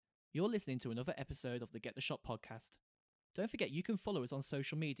You're listening to another episode of the Get the Shot podcast. Don't forget you can follow us on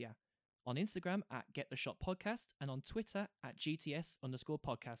social media, on Instagram at Get the Shot Podcast and on Twitter at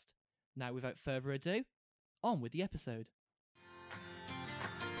GTS_podcast. Now, without further ado, on with the episode.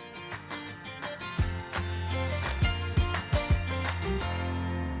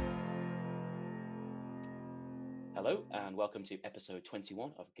 Hello and welcome to episode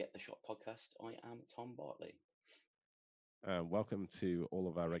 21 of Get the Shot podcast. I am Tom Bartley. Welcome to all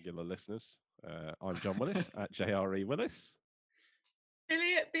of our regular listeners. I'm John Willis at JRE Willis.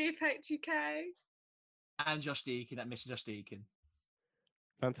 Billy at BFHUK. And Josh Deakin at Mr. Josh Deakin.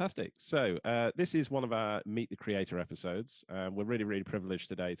 Fantastic. So this is one of our Meet the Creator episodes. We're really privileged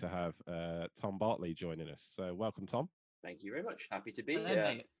today to have Tom Bartley joining us. So welcome, Tom. Thank you very much. Happy to be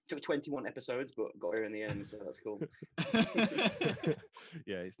here. Took 21 episodes, but got here in the end, so that's cool.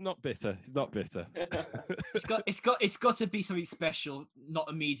 Yeah, it's not bitter. It's not bitter. It's got to be something special, not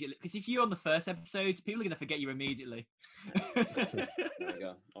immediately. Because if you're on the first episode, people are going to forget you immediately. There you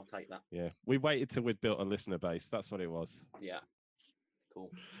go. I'll take that. Yeah, we waited till we'd built a listener base. That's what it was. Yeah.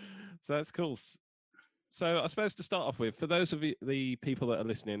 Cool. So that's cool. So I suppose to start off with, for those of you, the people that are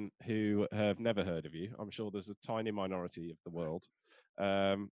listening who have never heard of you, I'm sure there's a tiny minority of the world.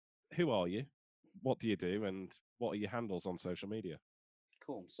 Who are you? What do you do? And what are your handles on social media?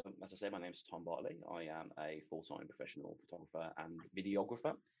 Cool. So as I said, my name's Tom Bartley. I am a full-time professional photographer and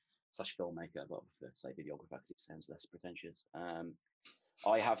videographer / filmmaker, but I prefer to say videographer because it sounds less pretentious.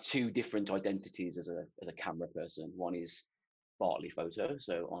 I have two different identities as a camera person. One is Bartley Photo.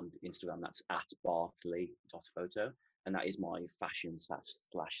 So on Instagram, that's at Bartley.photo. And that is my fashion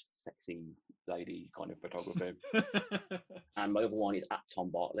slash sexy lady kind of photography. And my other one is at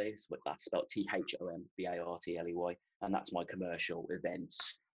Tom Bartley. So that's spelled THOMBARTLEY. And that's my commercial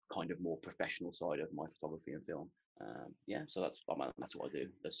events, kind of more professional side of my photography and film. So that's what I do.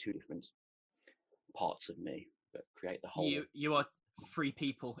 There's two different parts of me that create the whole. You are three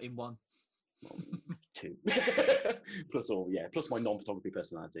people in one. Well, two plus my non-photography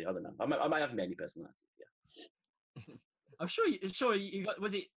personality. I don't know. I might have many personalities. Yeah. I'm sure you got.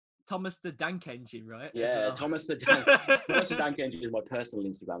 Was it Thomas the Dank Engine, right? Yeah, well? Thomas the Dank Engine is my personal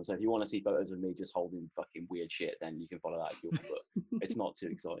Instagram. So if you want to see photos of me just holding fucking weird shit, then you can follow that. If you want, but it's not too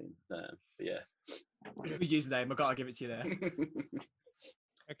exciting. But yeah. Good username. I gotta give it to you there.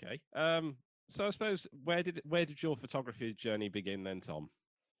 Okay. So I suppose where did your photography journey begin then, Tom?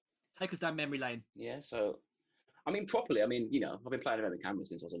 Take us down memory lane. Yeah, so I mean, properly, I've been playing around with cameras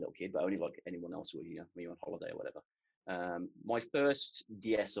since I was a little kid, but only like anyone else would, when you're on holiday or whatever. My first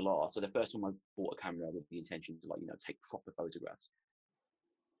DSLR, so the first time I bought a camera with the intention to take proper photographs,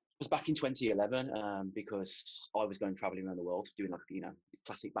 was back in 2011 because I was going traveling around the world doing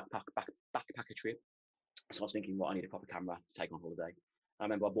classic backpacker trip. So I was thinking, I need a proper camera to take on holiday. I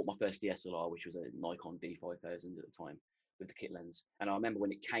remember I bought my first DSLR, which was a Nikon D5000 at the time, with the kit lens. And I remember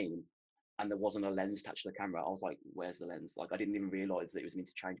when it came and there wasn't a lens attached to the camera, I was like, where's the lens? Like, I didn't even realize that it was an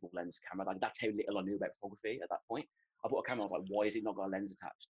interchangeable lens camera. Like, that's how little I knew about photography at that point. I bought a camera, I was like, why is it not got a lens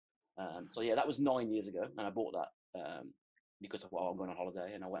attached? So yeah, that was 9 years ago. And I bought that because I thought, I'm going on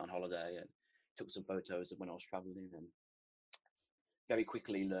holiday. And I went on holiday and took some photos of when I was traveling, and very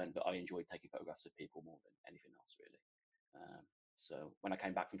quickly learned that I enjoyed taking photographs of people more than anything else, really. So when I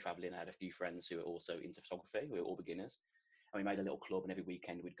came back from traveling, I had a few friends who were also into photography. We were all beginners. And we made a little club, and every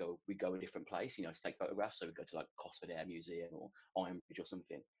weekend we'd go a different place, to take photographs. So we'd go to like Cosford Air Museum or Ironbridge or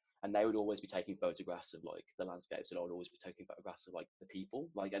something. And they would always be taking photographs of like the landscapes, and I would always be taking photographs of like the people.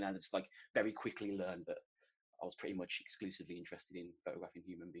 And I just very quickly learned that I was pretty much exclusively interested in photographing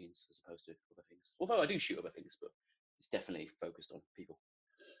human beings as opposed to other things. Although I do shoot other things, but it's definitely focused on people.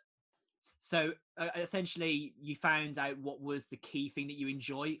 So essentially, you found out what was the key thing that you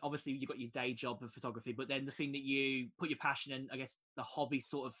enjoy. Obviously, you got your day job of photography, but then the thing that you put your passion and I guess the hobby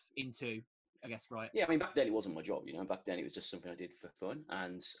sort of into, I guess, right? Yeah, I mean, back then it wasn't my job, Back then it was just something I did for fun.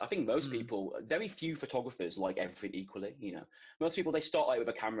 And I think most people, very few photographers like everything equally, Most people, they start out with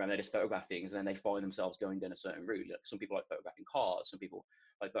a camera and they just photograph things, and then they find themselves going down a certain route. Like, some people like photographing cars, some people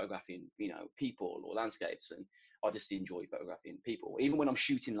like photographing, people or landscapes. And I just enjoy photographing people. Even when I'm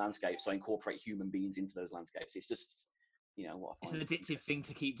shooting landscapes, I incorporate human beings into those landscapes. It's just, what I find. It's an addictive thing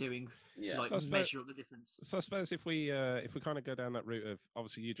to keep doing, yeah. to measure up the difference. So I suppose if we kind of go down that route of,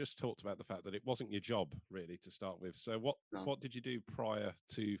 obviously you just talked about the fact that it wasn't your job really to start with. So what did you do prior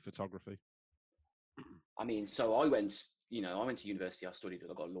to photography? I mean, so I went to university,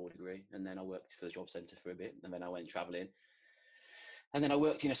 I got a law degree, and then I worked for the job centre for a bit, and then I went travelling. And then I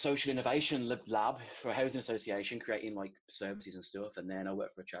worked in a social innovation lab for a housing association, creating like services and stuff. And then I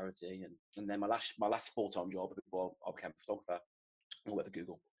worked for a charity. And then my last full-time job before I became a photographer, I worked for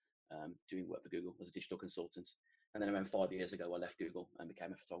Google. doing work for Google as a digital consultant. And then around 5 years ago, I left Google and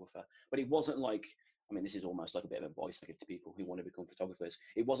became a photographer. But it wasn't like, I mean, this is almost like a bit of advice I give to people who want to become photographers.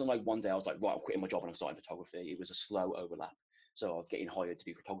 It wasn't like one day I was like, right, I'm quitting my job and I'm starting photography. It was a slow overlap. So I was getting hired to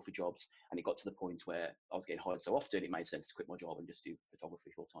do photography jobs, and it got to the point where I was getting hired so often, it made sense to quit my job and just do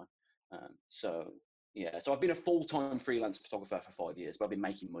photography full time. So yeah, so I've been a full-time freelance photographer for 5 years, but I've been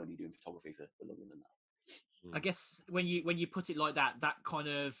making money doing photography for longer than that. I guess when you put it like that, that kind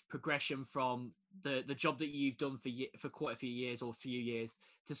of progression from the job that you've done for quite a few years or a few years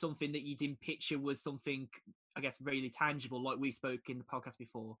to something that you didn't picture was something, I guess, really tangible, like we spoke in the podcast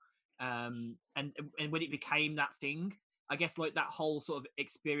before, and when it became that thing, I guess like that whole sort of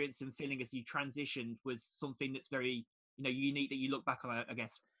experience and feeling as you transitioned was something that's very, unique that you look back on, I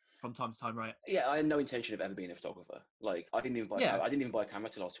guess, from time to time, right? Yeah, I had no intention of ever being a photographer. Like, I didn't even buy Yeah. I didn't even buy a camera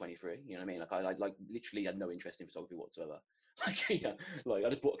till I was 23. You know what I mean? Like, I like literally had no interest in photography whatsoever. Like, like I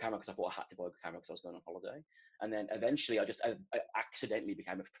just bought a camera because I thought I had to buy a camera because I was going on holiday. And then eventually I accidentally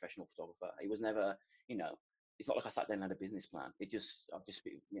became a professional photographer. It was never, it's not like I sat down and had a business plan.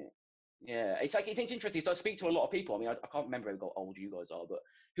 Yeah, it's interesting. So I speak to a lot of people. I mean, I can't remember how old you guys are, but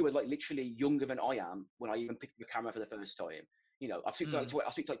who are like literally younger than I am when I even picked up a camera for the first time. I speak to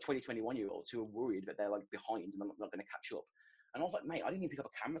like 20, 21-year-olds who are worried that they're like behind and they're not going to catch up. And I was like, mate, I didn't even pick up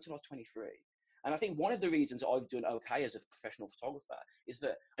a camera till I was 23. And I think one of the reasons I've done okay as a professional photographer is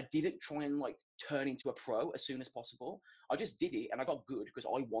that I didn't try and like turn into a pro as soon as possible. I just did it and I got good because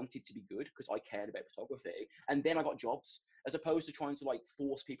I wanted to be good because I cared about photography. And then I got jobs, as opposed to trying to like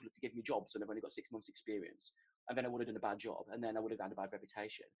force people to give me jobs when I've only got 6 months experience. And then I would have done a bad job, and then I would have had a bad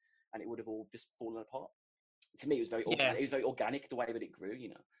reputation, and it would have all just fallen apart. To me, it was very organic. It was very organic the way that it grew,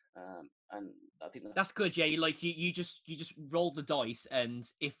 and I think that's good. Yeah, you just rolled the dice, and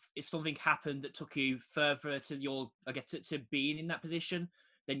if something happened that took you further to your, I guess, to being in that position,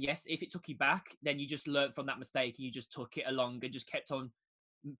 then yes. If it took you back, then you just learned from that mistake and you just took it along and just kept on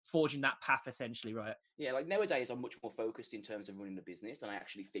forging that path, essentially, right? Yeah, like nowadays I'm much more focused in terms of running a business, and I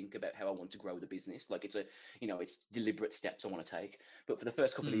actually think about how I want to grow the business. Like it's deliberate steps I want to take. But for the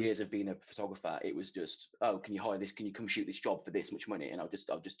first couple of years of being a photographer, it was just, oh, can you hire this? Can you come shoot this job for this much money? And I'll just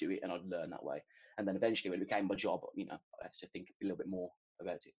do it, and I'd learn that way. And then eventually, when it became my job, I had to think a little bit more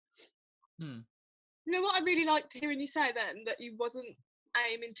about it. You know what I really liked hearing you say then, that you wasn't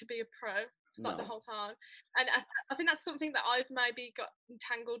aiming to be a pro like the whole time, and I think that's something that I've maybe got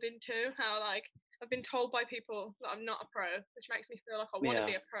entangled into, how like I've been told by people that I'm not a pro, which makes me feel like I want to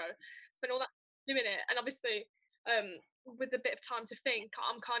be a pro, spend all that doing it, and obviously with a bit of time to think,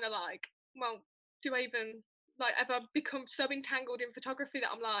 I'm kind of like, well, do I even like ever become so entangled in photography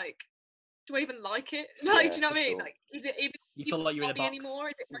that I'm like, do I even like it? Like, do you know what I mean? Like, is it even you feel like you're in a box anymore?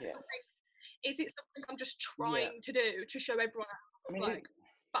 Is it like something? Is it something I'm just trying to do to show everyone else? I mean,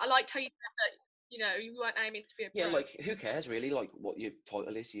 but I liked how you said that, you weren't aiming to be a pro. Yeah, like who cares really, like what your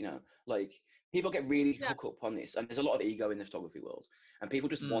title is, like people get really hooked up on this, and there's a lot of ego in the photography world, and people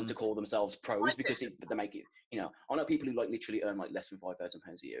just want to call themselves pros because they make it, I know people who like literally earn like less than £5,000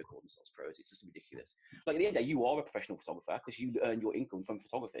 a year call themselves pros. It's just ridiculous. Like at the end of the day, you are a professional photographer because you earn your income from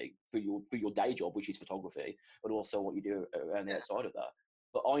photography through your day job, which is photography, but also what you do around the outside of that.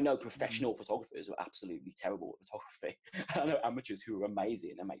 But I know professional photographers who are absolutely terrible at photography. I know amateurs who are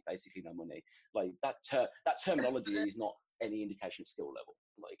amazing and make basically no money. Like that terminology is not any indication of skill level.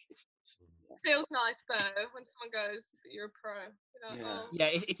 Like it feels nice though when someone goes, "You're a pro."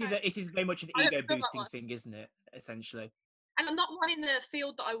 It is very much an ego boosting thing, isn't it? Essentially. And I'm not one in the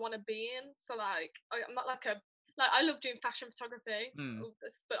field that I want to be in. So like, I'm not like I love doing fashion photography,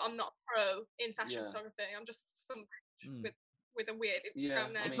 but I'm not pro in fashion photography. I'm just some with a weird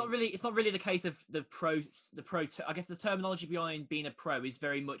Instagram name. It's not really the case of the pro. I guess the terminology behind being a pro is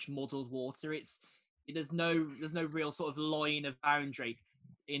very much muddled water. There's no real sort of line of boundary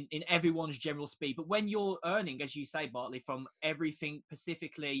in everyone's general speed. But when you're earning, as you say, Bartley, from everything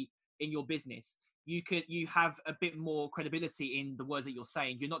specifically in your business, you have a bit more credibility in the words that you're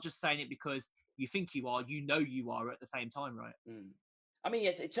saying. You're not just saying it because you think you are. You are at the same time, right? I mean,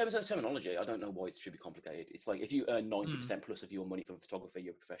 in terms of terminology, I don't know why it should be complicated. It's like if you earn 90% plus of your money from photography,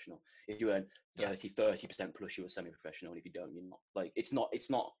 you're a professional. If you earn 30% plus, you're a semi-professional. And if you don't, you're not. Like, it's not,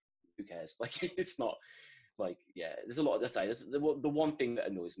 who cares? Like, it's not like, there's a lot to say. The one thing that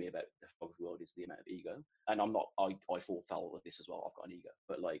annoys me about the photography world is the amount of ego. And I fall foul of this as well. I've got an ego,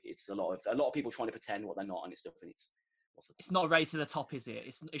 but like, it's a lot of people trying to pretend what they're not and stuff. And it's not a race to the top, is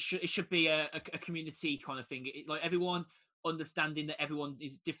it? It should be a community kind of thing. Like everyone understanding that everyone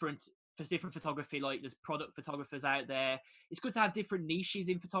is different for different photography. Like there's product photographers out there. It's good to have different niches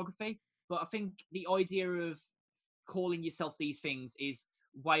in photography, but I think the idea of calling yourself these things is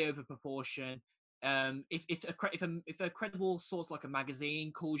way over proportion. If a credible source like a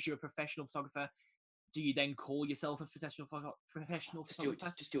magazine calls you a professional photographer, do you then call yourself a professional photographer?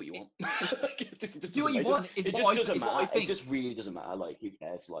 Just do what you want. just do what you want. It just doesn't matter. It just really doesn't matter. Like, who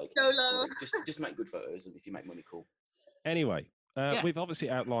cares? Like, just make good photos, and if you make money, cool. Anyway, we've obviously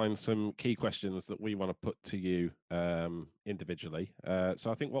outlined some key questions that we want to put to you individually.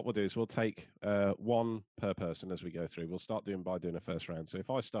 So I think what we'll do is we'll take one per person as we go through. We'll start by doing a first round. So if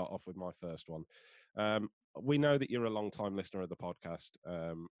I start off with my first one, we know that you're a long-time listener of the podcast,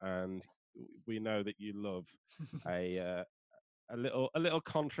 and we know that you love a little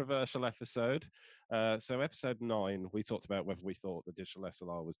controversial episode. So episode 9, we talked about whether we thought the digital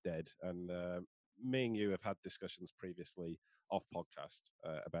SLR was dead, and me and you have had discussions previously off podcast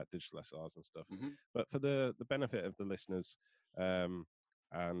about digital SLRs and stuff. Mm-hmm. But for the benefit of the listeners, and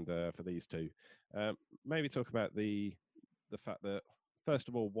for these two, maybe talk about the fact that, first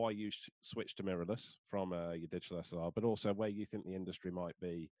of all, why you switched to mirrorless from your digital SLR, but also where you think the industry might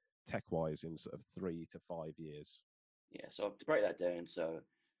be tech-wise in sort of 3 to 5 years. Yeah, so to break that down, so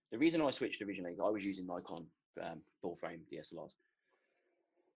the reason I switched originally, I was using Nikon full frame DSLRs.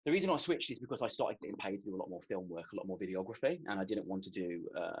 The reason I switched is because I started getting paid to do a lot more film work, a lot more videography, and I didn't want 2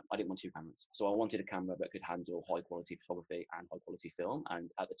 cameras. So I wanted a camera that could handle high quality photography and high quality film.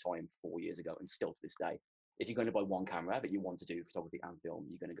 And at the time, 4 years ago, and still to this day, if you're going to buy one camera but you want to do photography and film,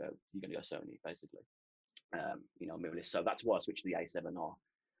 you're going to go Sony, basically. Mirrorless. So that's why I switched to the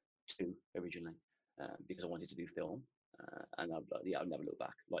A7R2 originally, because I wanted to do film. And I've never looked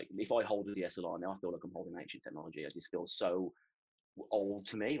back. Like, if I hold a DSLR now, I feel like I'm holding ancient technology. I just feel so old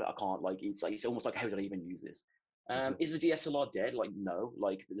to me that I can't, like, it's almost like, how did I even use this? Is the DSLR dead? Like, no.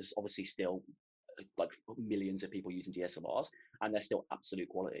 Like, there's obviously still like millions of people using DSLRs, and they're still absolute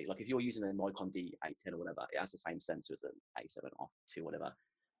quality. Like, if you're using a Nikon D810 or whatever, it has the same sensor as an A7R2 whatever.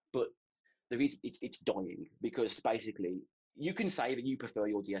 But the reason it's dying, because basically you can say that you prefer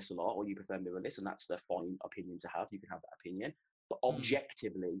your DSLR or you prefer mirrorless, and that's the fine opinion to have. You can have that opinion, but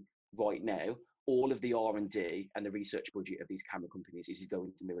objectively, right now, all of the R&D and the research budget of these camera companies is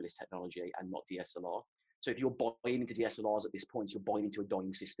going to mirrorless technology and not DSLR. So if you're buying into DSLRs at this point, you're buying into a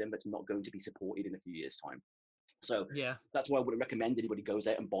dying system that's not going to be supported in a few years' time. So that's why I wouldn't recommend anybody goes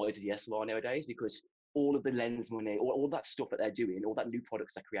out and buys a DSLR nowadays, because all of the lens money, all that stuff that they're doing, all that new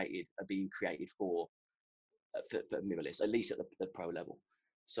products they're created are being created for mirrorless, at least at the pro level.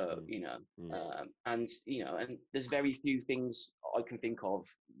 So and there's very few things I can think of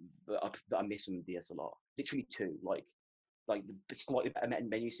that I miss from DSLR. Literally 2, like the slightly better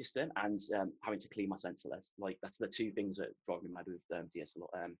menu system and having to clean my sensor less. Like, that's the 2 things that drive me mad with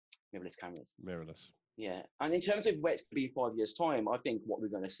DSLR mirrorless cameras. Mirrorless. Yeah, and in terms of where it's going to be in 5 years' time, I think what we're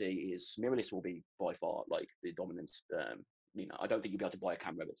going to see is mirrorless will be by far like the dominant. I don't think you'll be able to buy a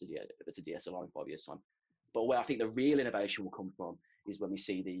camera that's a DSLR in 5 years' time. But where I think the real innovation will come from is when we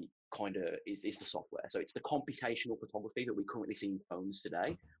see the the software. So it's the computational photography that we currently see in phones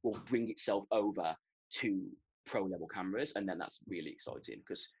today will bring itself over to pro level cameras, and then that's really exciting,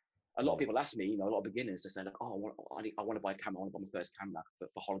 because a lot of people ask me, a lot of beginners, they say like, oh, I want to buy a camera, I want to buy my first camera for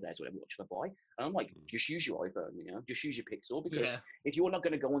holidays or whatever, what should I buy? And I'm like, just use your iPhone, just use your Pixel, because if you're not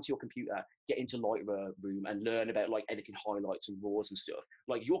going to go onto your computer, get into Lightroom and learn about like editing highlights and RAWs and stuff,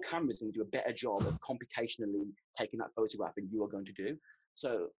 like, your camera's going to do a better job of computationally taking that photograph than you are going to do.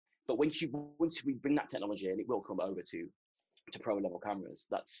 So, but once we bring that technology in, it will come over to pro level cameras.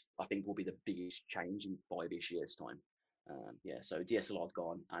 That's, I think, will be the biggest change in 5-ish years' time. So DSLR's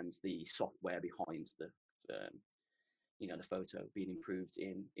gone, and the software behind the photo being improved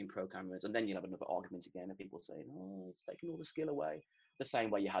in pro cameras, and then you'll have another argument again of people saying, oh, it's taking all the skill away. The same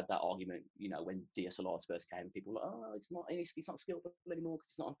way you had that argument, when DSLRs first came, people were like, oh, it's not skillful anymore because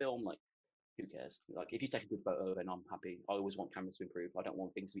it's not on film. Like, who cares? Like, if you take a good photo, then I'm happy. I always want cameras to improve. I don't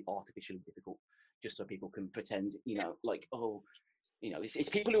want things to be artificially difficult just so people can pretend, like, oh, it's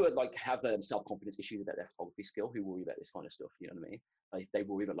people who are like have self-confidence issues about their photography skill who worry about this kind of stuff. You know what I mean? Like, they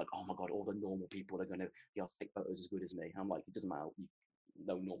worry about like, oh my god, all the normal people are going to be able to take photos as good as me. I'm like, it doesn't matter.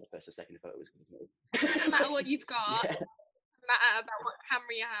 No normal person taking a photo as good as me. No matter what you've got, no matter about what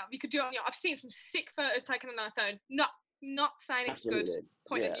camera you have, you could do it on your. I've seen some sick photos taken on an iPhone. Not saying it's good.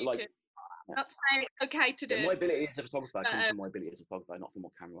 Point of view. Like, not saying it's okay to do. My ability as a photographer comes from my ability as a photographer, not from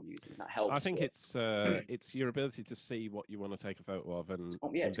what camera I'm using. That helps. I think it's your ability to see what you want to take a photo of and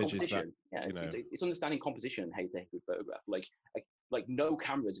it's composition. It's understanding composition and how to take a good photograph. Like no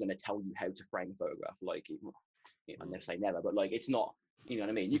camera is going to tell you how to frame a photograph. Like, I never say never, but like, it's not. You know what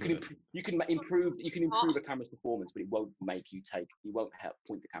I mean? You can improve a camera's performance, but it won't help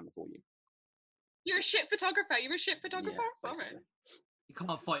point the camera for you. You're a shit photographer. Sorry. You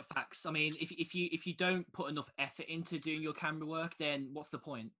can't fight facts. I mean, if you don't put enough effort into doing your camera work, then what's the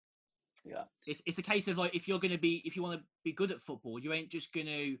point? Yeah. It's a case of like, if you want to be good at football, you ain't just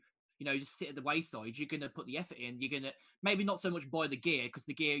gonna, just sit at the wayside. You're gonna put the effort in. You're gonna maybe not so much buy the gear, because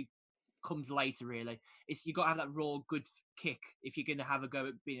the gear comes later. Really, it's you got to have that raw good kick if you're gonna have a go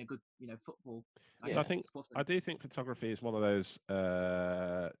at being a good football. I do think photography is one of those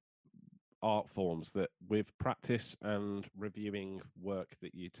art forms that with practice and reviewing work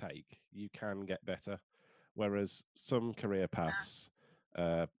that you take, you can get better. Whereas some career paths,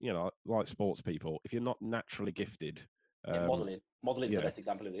 like sports people, if you're not naturally gifted, modeling is the best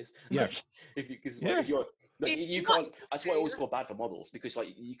example of this. Yeah. if you're you can't. That's why I always feel bad for models, because like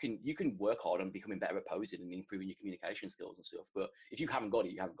you can work hard on becoming better at posing and improving your communication skills and stuff. But if you haven't got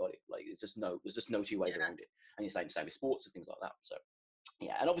it, you haven't got it. Like there's just no two ways around it. And you're same with sports and things like that. So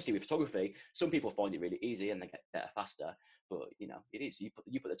yeah, and obviously with photography, some people find it really easy and they get better faster. But it is you put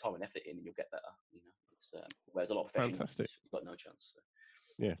the time and effort in and you'll get better. It's whereas a lot of professionals, fantastic. You've got no chance. So.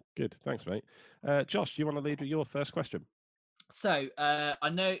 Yeah, good. Thanks, mate. Josh, do you want to lead with your first question? So I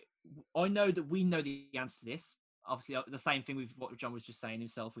know that we know the answer to this. Obviously, the same thing with what John was just saying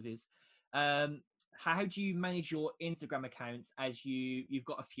himself with his. How do you manage your Instagram accounts, as you've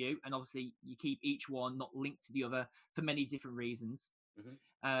got a few, and obviously you keep each one not linked to the other for many different reasons.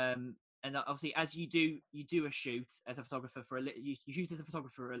 Mm-hmm. And obviously, as you do a shoot as a photographer you shoot as a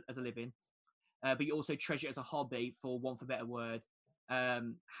photographer as a living, but you also treasure it as a hobby, for want of a better word.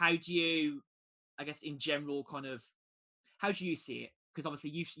 How do you, I guess, in general, kind of, how do you see it? Because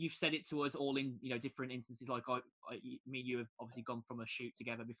obviously you've said it to us all in different instances. Like me and you have obviously gone from a shoot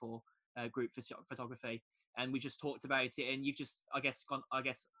together before, group photography, and we just talked about it. And you've just gone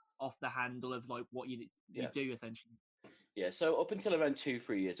off the handle of like what you do essentially. Yeah. So up until around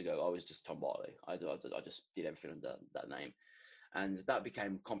 2-3 years ago, I was just Tom Bartley. I just did everything under that name. And that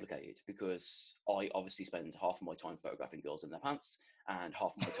became complicated because I obviously spend half of my time photographing girls in their pants and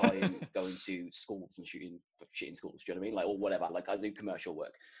half of my time going to schools and shooting schools. Do you know what I mean? Like, or whatever. Like, I do commercial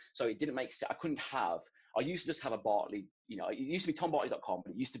work. So it didn't make sense. I used to just have a Bartley, it used to be tombartley.com,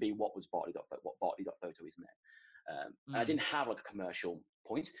 but it used to be what bartley.photo is now. And I didn't have like a commercial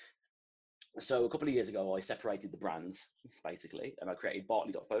point. So a couple of years ago, I separated the brands basically, and I created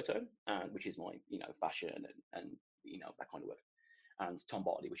bartley.photo, which is my, fashion and that kind of work. And Tom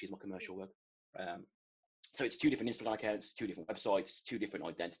Bartley, which is my commercial work. So it's two different Instagram accounts, two different websites, two different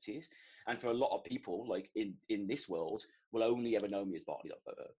identities. And for a lot of people, like in this world, will only ever know me as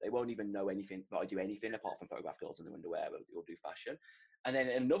Bartley.photo. They won't even know anything that I do anything apart from photograph girls in their underwear or do fashion. And then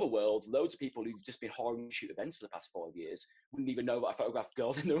in another world, loads of people who've just been hiring to shoot events for the past 5 years wouldn't even know that I photograph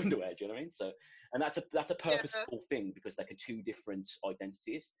girls in their underwear. Do you know what I mean? So, and that's a purposeful thing, because they're two different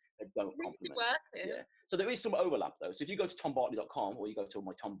identities that don't complement. Yeah. So there is some overlap though. So if you go to tombartley.com or you go to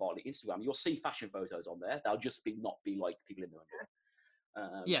my Tom Bartley Instagram, you'll see fashion photos on there. They'll just not be like people in their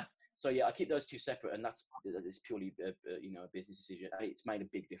underwear. So yeah, I keep those two separate, and that's purely a business decision, and it's made a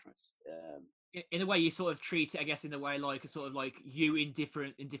big difference. In a way, you sort of treat it, I guess, in a way like a sort of like you in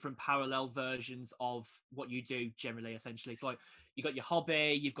different parallel versions of what you do generally. Essentially, it's like you got your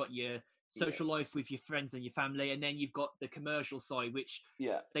hobby, you've got your social life with your friends and your family, and then you've got the commercial side, which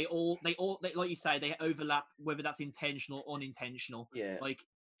they all like you say, they overlap, whether that's intentional or unintentional. Like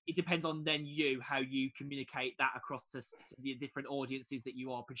it depends on then how you communicate that across to the different audiences that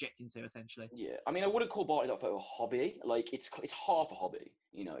you are projecting to, essentially. Yeah, I mean, I wouldn't call Bartley.photo a hobby. Like it's half a hobby.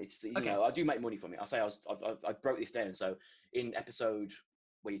 It's I do make money from it. I broke this down. So in episode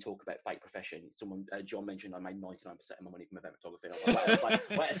where you talk about fake profession, John mentioned I made 99% of my money from event photography. And I was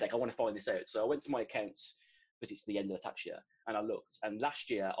like, wait a sec, I want to find this out. So I went to my accounts because it's the end of the tax year, and I looked. And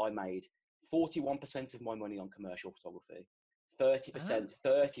last year I made 41% of my money on commercial photography.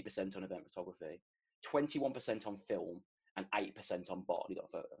 30% on event photography, 21% on film, and 8% on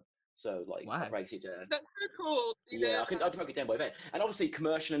Bartley.photo. So that breaks it down. That's so cool. Yeah, I broke it down by event. And obviously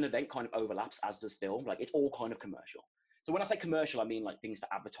commercial and event kind of overlaps, as does film. Like it's all kind of commercial. So when I say commercial, I mean like things for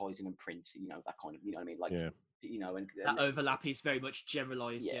advertising and print, that kind of, what I mean? Like, and that overlap is very much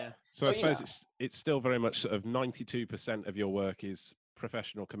generalized. Yeah. So I suppose it's still very much sort of 92% of your work is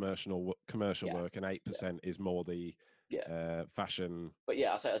professional commercial work, and 8% is more the fashion. But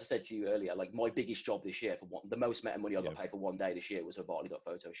as I said to you earlier, like my biggest job this year, the most amount of money I got paid for one day this year was a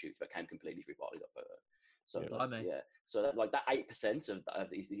Bartley.photo shoot that came completely through Bartley.photo. So so that 8%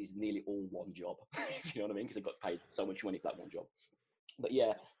 of is nearly all one job, if you know what I mean, because I got paid so much money for that one job. But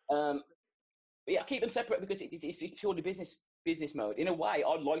keep them separate because it's purely business mode. In a way,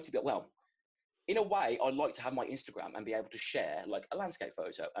 I'd like to be in a way, I'd like to have my Instagram and be able to share like a landscape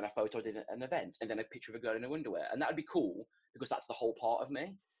photo and a photo I did at an event, and then a picture of a girl in her underwear, and that would be cool because that's the whole part of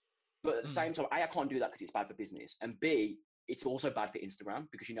me. But at the same time, A, I can't do that because it's bad for business, and B, it's also bad for Instagram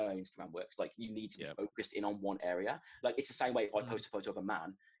because you know how Instagram works. Like, you need to be focused in on one area. Like, it's the same way if I post a photo of a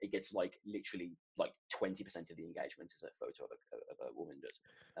man, it gets like literally like 20% of the engagement as a photo of a woman does.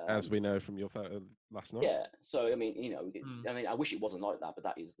 As we know from your photo last night. Yeah. So I mean, you know, I mean, I wish it wasn't like that, but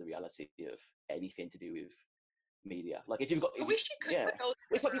that is the reality of anything to do with media. Like, if you've got, I wish you could.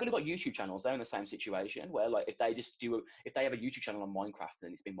 it's like people who've got YouTube channels. They're in the same situation where, like, if they just do, if they have a YouTube channel on Minecraft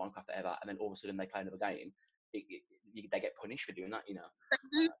and it's been Minecraft forever, and then all of a sudden they play another game, they get punished for doing that. You know.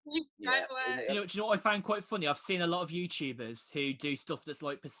 Do you know what I found quite funny? I've seen a lot of YouTubers who do stuff that's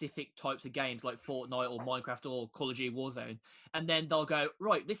like specific types of games, like Fortnite or Minecraft or Call of Duty Warzone, and then they'll go,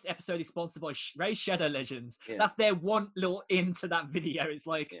 right, this episode is sponsored by Raid Shadow Legends. That's their one little into that video. It's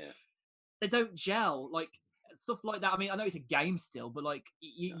like they don't gel, like stuff like that. I mean, I know it's a game still, but like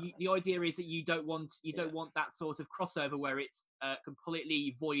the idea is that you don't want that sort of crossover where it's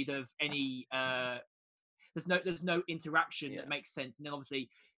completely void of any. There's no interaction that makes sense, and then obviously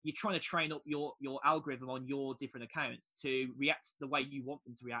you're trying to train up your algorithm on your different accounts to react the way you want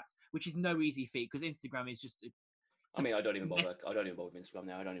them to react, which is no easy feat because Instagram is just. I mean, I don't even bother. I don't even bother with Instagram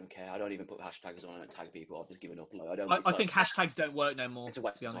now. I don't even care. I don't even put hashtags on. I don't tag people. I've just given up. Like, I think hashtags don't work no more. It's a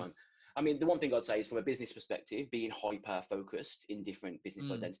waste of time. I mean, the one thing I'd say is, from a business perspective, being hyper focused in different business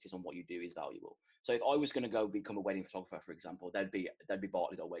identities on what you do is valuable. So if I was going to go become a wedding photographer, for example, there'd be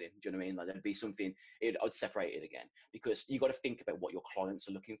Bartley Doll Wedding. Do you know what I mean? Like, there'd be something. I'd separate it again, because you got to think about what your clients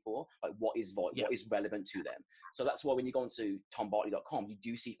are looking for, like what is relevant to them. So that's why when you go onto tombartley.com, you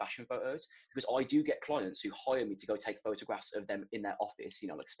do see fashion photos, because I do get clients who hire me to go take photographs of them in their office, you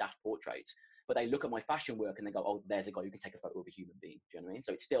know, like staff portraits. But they look at my fashion work and they go, oh, there's a guy who can take a photo of a human being. Do you know what I mean?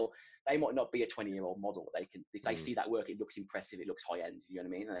 So it's still, they might not be a 20-year-old model. They can, if they see that work, it looks impressive, it looks high end. You know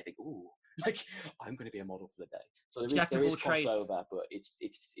what I mean? And they think, ooh, like, I'm going to be a model for the day. So there is crossover, but it's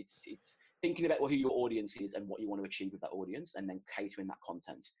thinking about who your audience is and what you want to achieve with that audience, and then catering that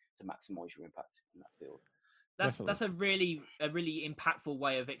content to maximize your impact in that field. That's a really impactful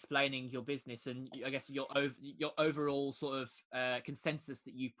way of explaining your business, and I guess your overall sort of consensus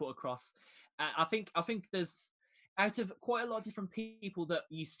that you put across. I think there's, out of quite a lot of different people that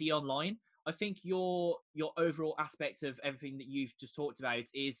you see online, I think your overall aspect of everything that you've just talked about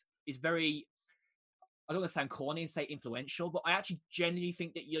is very, I don't want to sound corny and say influential, but I actually genuinely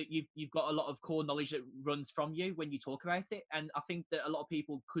think that you've got a lot of core knowledge that runs from you when you talk about it, and I think that a lot of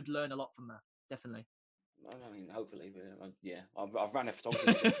people could learn a lot from that. Definitely. I mean, hopefully, but yeah, I've ran a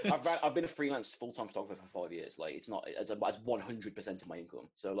photography. I've been a freelance full-time photographer for 5 years. Like, it's not as 100% of my income.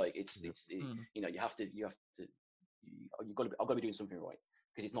 So like, you know, you've got to, I've got to be doing something right,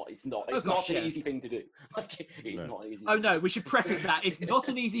 because it's not an easy thing to do. Like, it's not an easy. Oh no, we should preface that it's not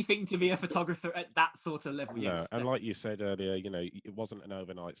an easy thing to be a photographer at that sort of level. Yes, and like you said earlier, you know, it wasn't an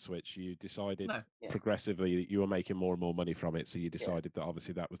overnight switch. You decided progressively that you were making more and more money from it, so you decided that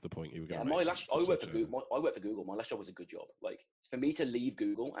obviously that was the point you were going to make. I work for Google. My last job was a good job. Like, for me to leave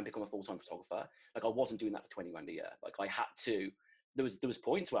Google and become a full-time photographer, like, I wasn't doing that for 20 grand a year. Like, I had to. There was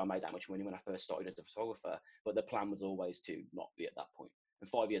points where I made that much money when I first started as a photographer, but the plan was always to not be at that point. And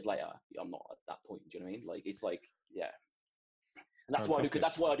 5 years later, I'm not at that point. Do you know what I mean? Like, it's like, yeah. And that's why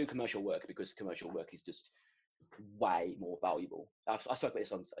I do commercial work, because commercial work is just way more valuable. I spoke about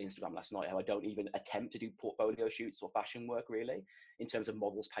this on Instagram last night, how I don't even attempt to do portfolio shoots or fashion work, really, in terms of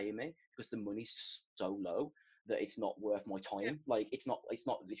models paying me, because the money's so low that it's not worth my time. Like, it's not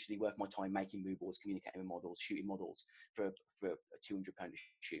literally worth my time making mood boards, communicating with models, shooting models for a £200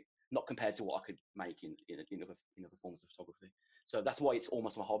 shoot, not compared to what I could make in other forms of photography. So that's why it's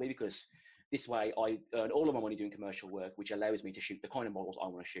almost my hobby, because this way I earn all of my money doing commercial work, which allows me to shoot the kind of models I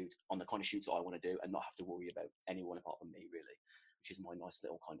want to shoot on the kind of shoots that I want to do, and not have to worry about anyone apart from me, really, which is my nice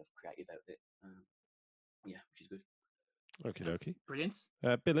little kind of creative outlet. Which is good. Okie dokie. Brilliant.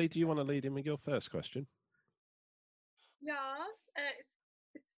 Billy, do you want to lead in with your first question? Yes, it's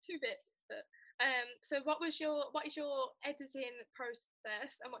two bits. But, so what is your editing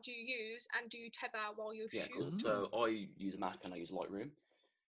process, and what do you use, and do you tether while you're shooting? Cool. So I use Mac and I use Lightroom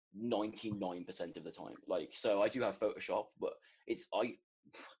 99% of the time. Like, so I do have Photoshop, but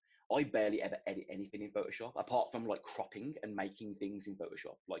I barely ever edit anything in Photoshop, apart from like cropping and making things in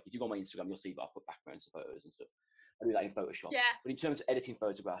Photoshop. Like, if you go on my Instagram, you'll see that I've put backgrounds to photos and stuff. I do that in Photoshop. Yeah. But in terms of editing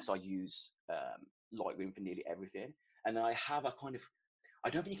photographs, I use Lightroom for nearly everything. And then I have a kind of, I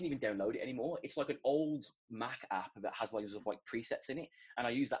don't think you can even download it anymore. It's like an old Mac app that has loads of like presets in it. And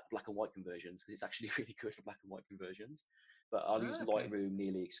I use that for black and white conversions, because it's actually really good for black and white conversions. but I'll use Okay. Lightroom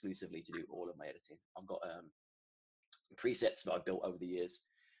nearly exclusively to do all of my editing. I've got presets that I've built over the years.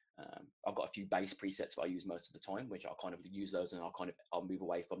 I've got a few base presets that I use most of the time, which I'll kind of use those, and I'll move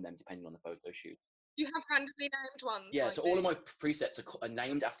away from them depending on the photo shoot. You have randomly named ones. Yeah, like so all of the- my presets are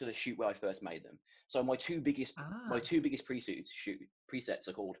named after the shoot where I first made them. So my two biggest presets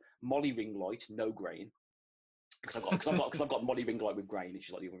are called Molly Ring Light, no grain, because I've got Molly Ring Light with grain, which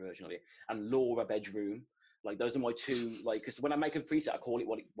is like the other version of it, and Laura Bedroom. Like those are my two. Like, because when I make a preset, I call it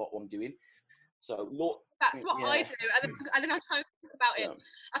what I'm doing. So That's what I do, and then I try and think about it. Yeah.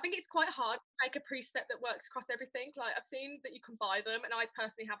 I think it's quite hard to make a preset that works across everything. Like I've seen that you can buy them, and I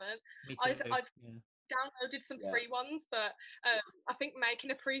personally haven't. Me too. I've downloaded some free ones, but I think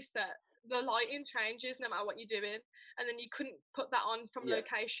making a preset, the lighting changes no matter what you're doing, and then you couldn't put that on from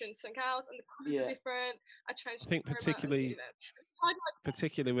location to something else, and the colours are different. I think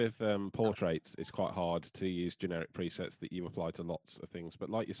particularly with portraits, it's quite hard to use generic presets that you apply to lots of things. But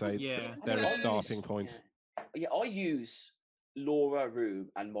like you say, they're a starting point. Yeah, I use Laura Room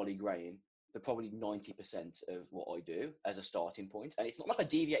and Molly Grain for probably 90% of what I do as a starting point, and it's not like I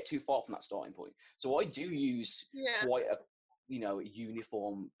deviate too far from that starting point. So I do use quite a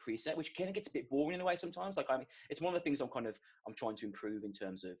uniform preset, which kind of gets a bit boring in a way sometimes. Like, I mean, it's one of the things I'm trying to improve in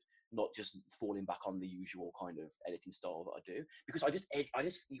terms of not just falling back on the usual kind of editing style that I do, because I just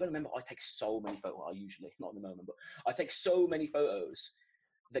you gotta remember, I take so many photos. I usually, not at the moment, but I take so many photos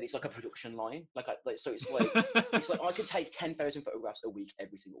that it's like a production line. So it's like it's like I could take 10,000 photographs a week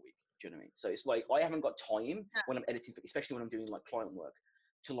every single week. Do you know what I mean? So it's like I haven't got time when I'm editing, especially when I'm doing like client work,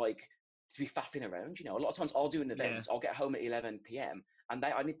 to be faffing around. You know, a lot of times I'll do an event, I'll get home at 11 p.m. and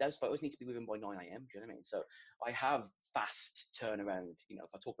those photos need to be with them by 9 a.m. Do you know what I mean? So I have fast turnaround. You know,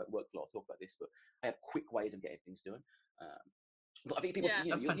 if I talk about workflow, I'll talk about this, but I have quick ways of getting things done. But I think people,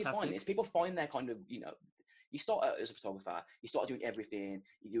 you find this. People find their kind of, you start out as a photographer, you start doing everything,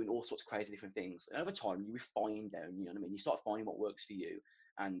 you're doing all sorts of crazy different things. And over time, you refine down, you know what I mean? You start finding what works for you,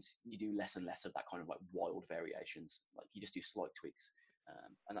 and you do less and less of that kind of like wild variations. Like you just do slight tweaks.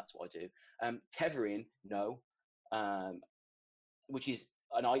 And that's what I do. Tethering, no. Which is,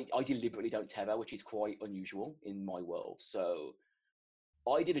 and I deliberately don't tether, which is quite unusual in my world. So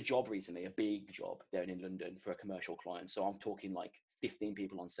I did a job recently, a big job down in London for a commercial client. So I'm talking like 15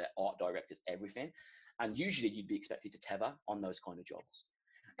 people on set, art directors, everything. And usually you'd be expected to tether on those kind of jobs.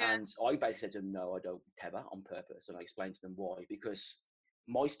 And I basically said to them, no, I don't tether on purpose. And I explained to them why, because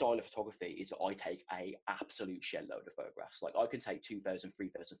my style of photography is that I take a absolute shell load of photographs. Like I can take 2,000,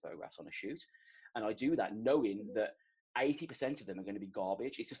 3,000 photographs on a shoot. And I do that knowing that 80% of them are going to be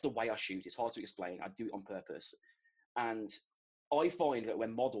garbage. It's just the way I shoot. It's hard to explain. I do it on purpose. And I find that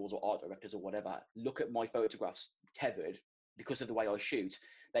when models or art directors or whatever look at my photographs tethered because of the way I shoot,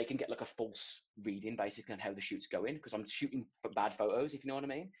 they can get like a false reading basically on how the shoot's going, because I'm shooting for bad photos, if you know what I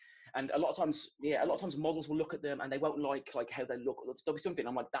mean. And a lot of times models will look at them and they won't like how they look. There'll be something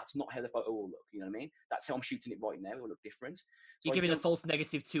I'm like, that's not how the photo will look. You know what I mean? That's how I'm shooting it right now. It will look different. So you're giving a false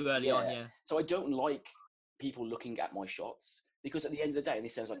negative too early on, yeah. So I don't like people looking at my shots, because at the end of the day, and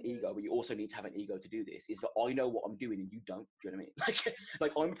this sounds like ego, but you also need to have an ego to do this, is that I know what I'm doing and you don't. Do you know what I mean?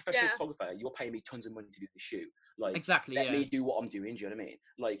 Like I'm a professional photographer. You're paying me tons of money to do this shoot. Like, exactly, let me do what I'm doing. Do you know what I mean?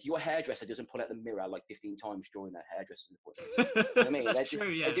 Like your hairdresser doesn't pull out the mirror like 15 times during their hairdresser's appointment. You know what I mean? That's true,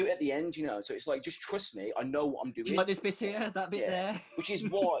 yeah. They do it at the end, you know. So it's like, just trust me. I know what I'm doing. Do you like this bit here, that bit there? Which is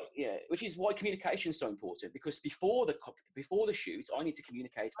why communication is so important, because before the shoot, I need to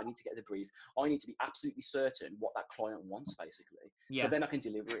communicate. I need to get the brief. I need to be absolutely certain what that client wants, basically. Yeah. But then I can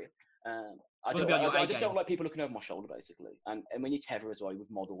deliver it. I just don't like people looking over my shoulder, basically. And when you tether as well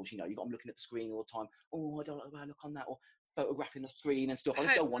with models, you know, you got them looking at the screen all the time. Oh, I don't like the way I look on that, or photographing the screen and stuff. I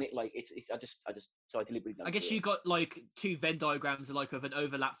just don't want it. Like so I deliberately don't. I guess you got like two Venn diagrams like of an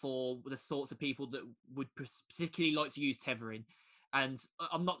overlap for the sorts of people that would particularly like to use tethering. And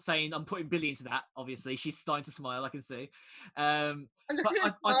I'm not saying I'm putting Billy into that. Obviously, she's starting to smile. I can see. But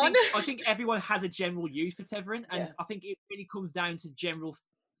I think everyone has a general use for tethering, and I think it really comes down to general.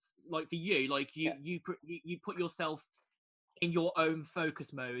 Like for you, like you put yourself in your own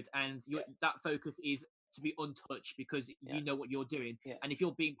focus mode, and that focus is to be untouched because you know what you're doing. And if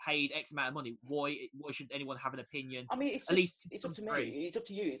you're being paid X amount of money, why should anyone have an opinion? I mean, it's up to me. It's up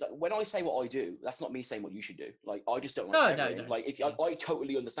to you. It's like when I say what I do, that's not me saying what you should do. Like I just don't like tethering. Like I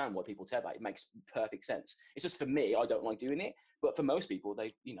totally understand why people tether. It makes perfect sense. It's just for me, I don't like doing it. But for most people,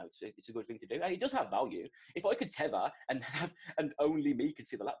 it's a good thing to do, and it does have value. If I could tether and only me could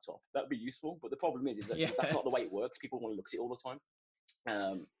see the laptop, that'd be useful. But the problem is that that's not the way it works. People want to look at it all the time.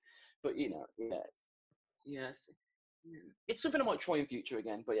 But yes. it's something I might try in future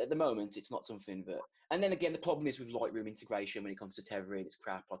again, but at the moment, it's not something that. And then again, the problem is with Lightroom integration when it comes to tethering, it's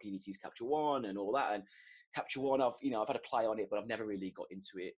crap. Like you need to use Capture One and all that. And Capture One, I've had a play on it, but I've never really got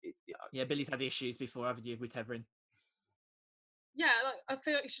into it. Yeah, Billy's had issues before, haven't you, with tethering? Yeah, like I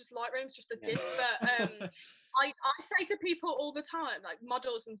feel like it's just Lightroom's just a dick. But I say to people all the time, like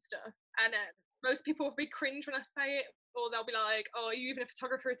models and stuff, and most people will be cringe when I say it, or they'll be like, "Oh, are you even a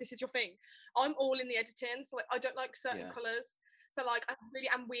photographer if this is your thing?" I'm all in the editing, so like I don't like certain colours. So like I really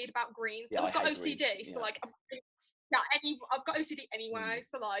am weird about greens. Yeah, I've got hate OCD, greens, so like I've got OCD anyway,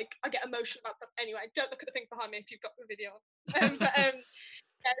 so like I get emotional about stuff anyway. Don't look at the thing behind me if you've got the video.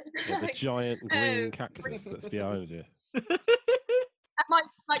 Yeah, the giant green cactus that's behind you.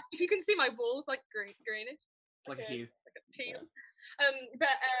 Like if you can see my walls, like greenish. It's like a hue. Like a teal.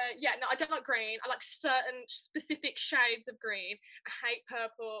 Yeah. No, I don't like green. I like certain specific shades of green. I hate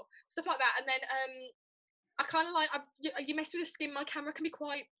purple, stuff like that. And then I kind of like you mess with the skin. My camera can be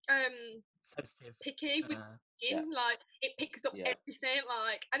quite sensitive, picky with skin. Like it picks up everything.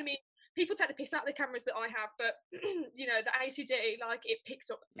 Like, and I mean, people take the piss out of the cameras that I have, but you know, the ACD, like it picks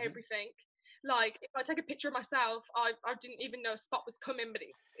up everything. Like if I take a picture of myself, I didn't even know a spot was coming, but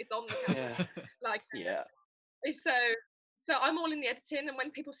it's on the camera. Like so I'm all in the editing, and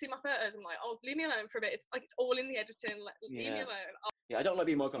when people see my photos, I'm like, oh, leave me alone for a bit. It's like it's all in the editing. Like, leave me alone. Yeah, I don't like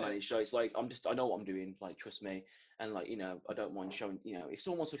being micromanaged, so it's like I know what I'm doing. Like, trust me, and like I don't mind showing. If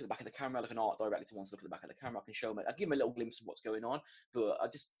someone wants to look at the back of the camera, like an art director wants to look at the back of the camera, I can show them. I give them a little glimpse of what's going on, but I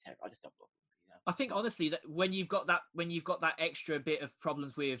just don't love them. I think honestly that when you've got that extra bit of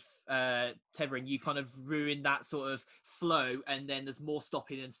problems with tethering, you kind of ruin that sort of flow, and then there's more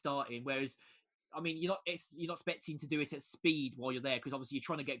stopping and starting. Whereas, I mean, you're not expecting to do it at speed while you're there, because obviously you're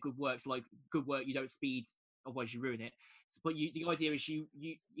trying to get good work. So like good work, you don't speed, otherwise you ruin it. But the idea is you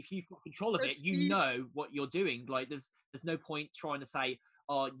if you've got control of it, you know what you're doing. Like there's no point trying to say,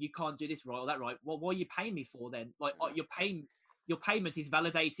 oh, you can't do this right or that right. Well, what are you paying me for then? Like your payment is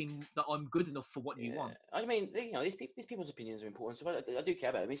validating that I'm good enough for what you want. I mean, these people's opinions are important, so I do care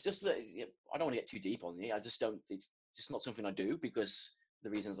about them. It's just that I don't want to get too deep on it. I just don't. It's just not something I do because the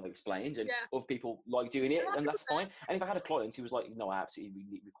reasons I explained, and other people like doing it, and that's fine. And if I had a client who was like, "No, I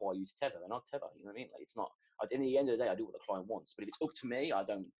absolutely require you to tether," then I'll tether. You know what I mean? Like, it's not. In the end of the day, I do what the client wants. But if it's up to me, I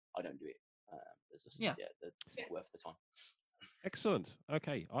don't do it. It's just it's not worth the time. Excellent.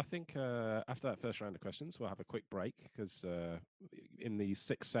 Okay, I think after that first round of questions, we'll have a quick break because in the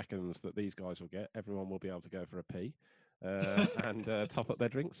 6 seconds that these guys will get, everyone will be able to go for a pee and top up their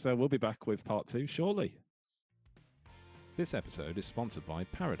drinks. So we'll be back with part 2 shortly. This episode is sponsored by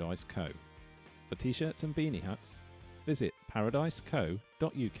Paradise Co. For t-shirts and beanie hats, visit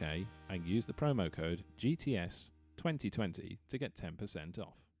paradiseco.uk and use the promo code GTS2020 to get 10%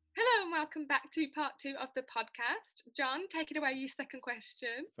 off. Hello and welcome back to part 2 of the podcast. John, take it away, your second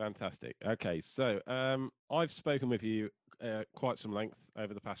question. Fantastic. Okay, so I've spoken with you quite some length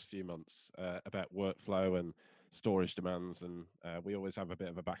over the past few months about workflow and storage demands, and we always have a bit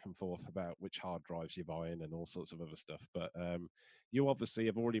of a back and forth about which hard drives you're buying and all sorts of other stuff. But you obviously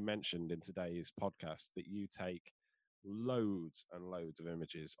have already mentioned in today's podcast that you take loads and loads of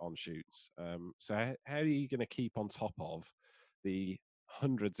images on shoots. So how are you going to keep on top of the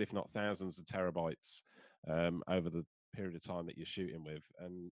hundreds, if not thousands, of terabytes over the period of time that you're shooting with?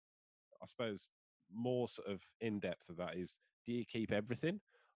 And I suppose more sort of in depth of that is, do you keep everything,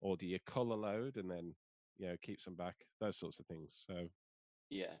 or do you color load and then keep some back, those sorts of things?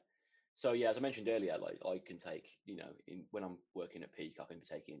 So as I mentioned earlier, like I can take when I'm working at peak, I can be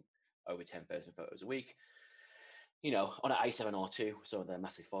taking over 10,000 photos a week. On an A7R2, so they're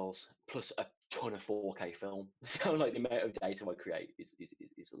massive files, plus a ton of 4K film. So like the amount of data I create is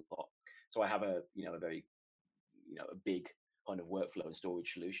a lot. So I have a very a big kind of workflow and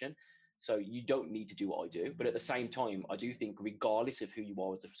storage solution. So you don't need to do what I do, but at the same time, I do think regardless of who you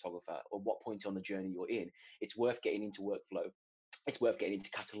are as a photographer or what point on the journey you're in, it's worth getting into workflow. It's worth getting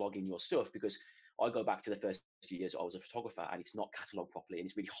into cataloging your stuff, because I go back to the first few years I was a photographer and it's not catalogued properly, and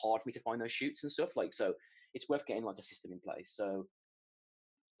it's really hard for me to find those shoots and stuff. So it's worth getting like a system in place. So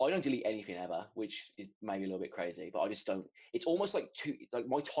I don't delete anything ever, which is maybe a little bit crazy, but I just don't. It's almost like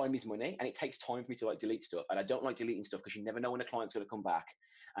my time is money, and it takes time for me to like delete stuff. And I don't like deleting stuff because you never know when a client's going to come back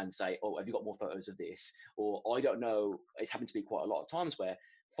and say, "Oh, have you got more photos of this?" Or I don't know. It's happened to me quite a lot of times where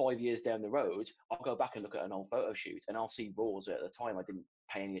 5 years down the road, I'll go back and look at an old photo shoot and I'll see raws at the time I didn't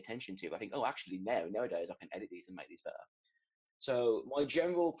pay any attention to. I think, oh, actually nowadays I can edit these and make these better. So my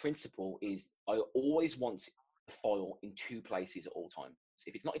general principle is I always want a file in 2 places at all times.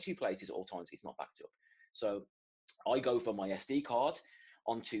 If it's not in 2 places at all times, it's not backed up. So I go from my SD card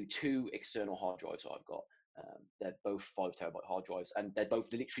onto 2 external hard drives that I've got. They're both 5 terabyte hard drives, and they're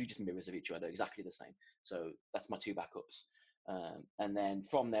both literally just mirrors of each other, exactly the same. So that's my 2 backups. And then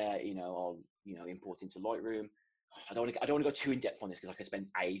from there, I'll import into Lightroom. I don't want to go too in depth on this because I could spend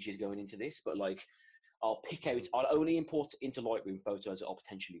ages going into this, but like I'll only import into Lightroom photos that I'll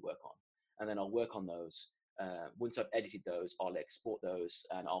potentially work on, and then I'll work on those. Once I've edited those, I'll export those,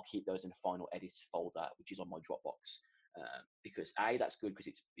 and I'll keep those in the final edit folder, which is on my Dropbox. Because A, that's good because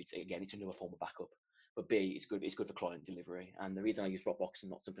it's another form of backup. But B, it's good for client delivery. And the reason I use Dropbox and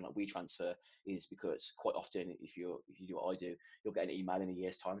not something like WeTransfer is because quite often, if you do what I do, you'll get an email in a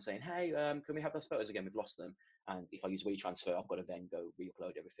year's time saying, "Hey, can we have those photos again? We've lost them." And if I use WeTransfer, I've got to then go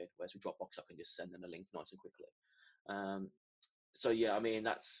re-upload everything. Whereas with Dropbox, I can just send them a link nice and quickly. So yeah, I mean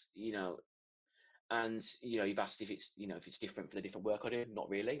that's and you've asked if it's different for the different work I do. Not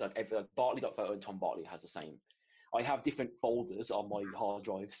really. Like Bartley.photo and Tom Bartley has the same. I have different folders on my hard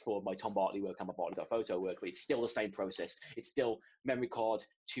drives for my Tom Bartley work and my Bartley.photo work, but it's still the same process. It's still memory card,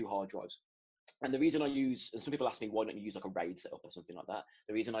 2 hard drives. And the reason I use, and some people ask me, why don't you use like a RAID setup or something like that?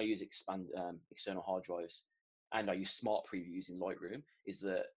 The reason I use external hard drives and I use smart previews in Lightroom is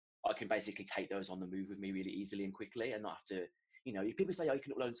that I can basically take those on the move with me really easily and quickly and not have to, if people say, "Oh, you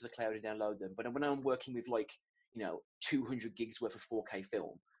can upload them to the cloud and download them," but when I'm working with 200 gigs worth of 4K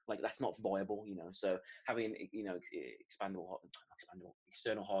film, like that's not viable, so having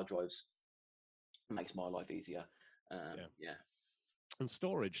external hard drives makes my life easier. And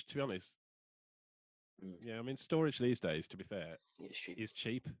storage, to be honest, I mean storage these days, to be fair, is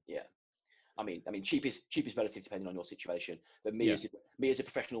cheap. I mean cheap is relative depending on your situation, but me as a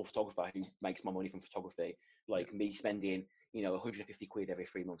professional photographer who makes my money from photography, me spending 150 quid every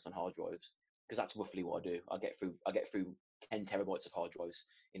 3 months on hard drives, because that's roughly what I do. I get through 10 terabytes of hard drives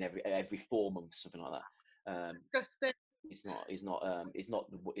in every 4 months, something like that. It's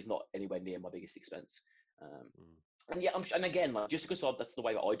not anywhere near my biggest expense. And again, just because that's the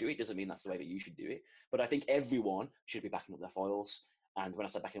way that I do it doesn't mean that's the way that you should do it. But I think everyone should be backing up their files. And when I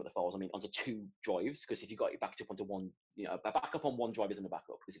say backing up the files, I mean onto 2 drives, because if you got it backed up onto one, a backup on one drive isn't a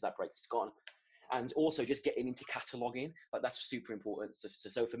backup, because if that breaks, it's gone. And also just getting into cataloging, that's super important.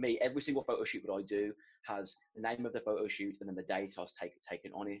 So for me, every single photo shoot that I do has the name of the photo shoot and then the date I was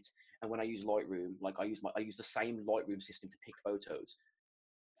taken on it. And when I use Lightroom, I use the same Lightroom system to pick photos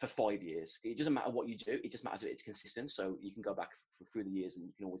for 5 years. It doesn't matter what you do; it just matters that it's consistent. So you can go back through the years and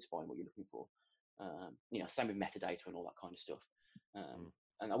you can always find what you're looking for. Same with metadata and all that kind of stuff.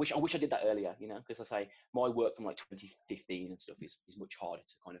 And I wish I did that earlier, because I say my work from 2015 and stuff is much harder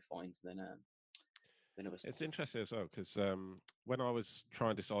to kind of find than other stuff. It's interesting as well, because when I was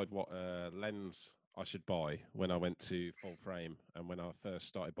trying to decide what lens I should buy when I went to full frame and when I first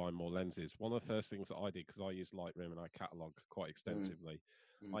started buying more lenses, one of the first things that I did, because I use Lightroom and I catalog quite extensively,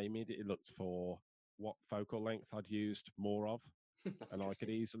 I immediately looked for what focal length I'd used more of, and I could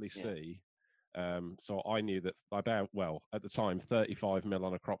easily see. So I knew that at the time, 35 mil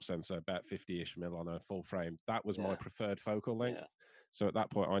on a crop sensor, about 50-ish mil on a full frame, that was my preferred focal length. Yeah. So at that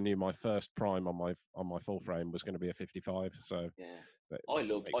point, I knew my first prime on my full frame was going to be a 55. So I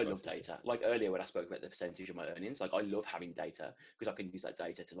love data. Like earlier when I spoke about the percentage of my earnings, I love having data because I can use that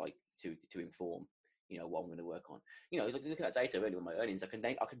data to inform what I'm going to work on. Looking at data earlier with my earnings, I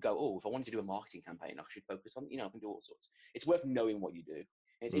could go, oh, if I wanted to do a marketing campaign, I should focus on, I can do all sorts. It's worth knowing what you do.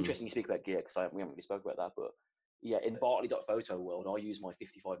 And it's interesting you speak about gear, because we haven't really spoke about that, but yeah, in Bartley.photo world, I use my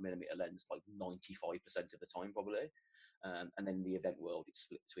 55mm lens 95% of the time probably. And then in the event world, it's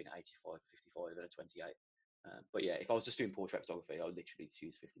split between 85, 55 and a 28. But yeah, if I was just doing portrait photography, I would literally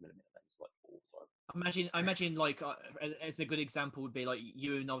choose 50mm lens all the time. I imagine as a good example would be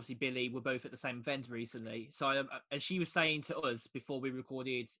you and obviously Billy were both at the same event recently. So and she was saying to us before we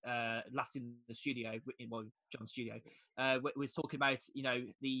recorded last in the studio, John's studio, was talking about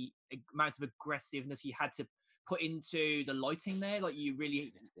the amount of aggressiveness you had to put into the lighting there, you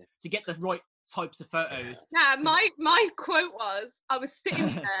really to get the right types of photos. Yeah, my quote was, I was sitting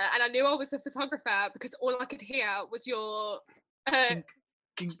there and I knew I was a photographer because all I could hear was your chink.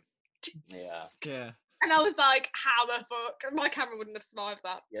 Yeah. And I was like, how the fuck? My camera wouldn't have survived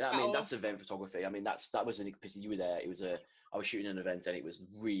that. Yeah, that's event photography. I mean, that was you were there. I was shooting an event and it was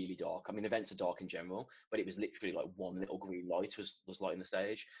really dark. I mean, events are dark in general, but it was literally one little green light was lighting the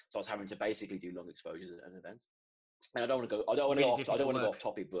stage. So I was having to basically do long exposures at an event. And I don't want to go off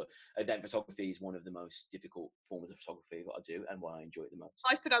topic, but event photography is one of the most difficult forms of photography that I do, and why I enjoy it the most.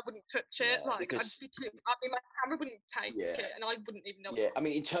 I said I wouldn't touch it, my camera wouldn't take it, and I wouldn't even know. Yeah, I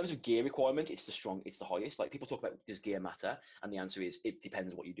mean, in terms of gear requirement, it's the highest. People talk about, does gear matter? And the answer is, it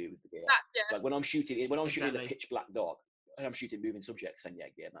depends what you do with the gear. When I'm shooting in the pitch black dark, and I'm shooting moving subjects, then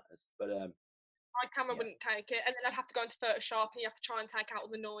gear matters. But my camera Yeah. wouldn't take it, and then I'd have to go into Photoshop, and you have to try and take out all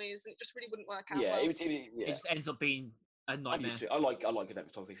the noise, and it just really wouldn't work out Yeah, well. It just ends up being a I'm nightmare. used to it. I like event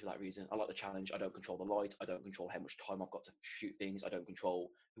photography for that reason. I like the challenge. I don't control the light. I don't control how much time I've got to shoot things. I don't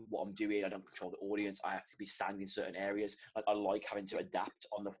control what I'm doing. I don't control the audience. I have to be standing in certain areas. Like I like having to adapt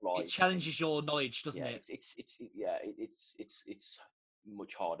on the fly. It challenges your knowledge, doesn't Yeah, it? it's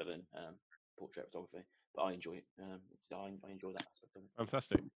much harder than portrait photography, but I enjoy it. I enjoy that aspect of it.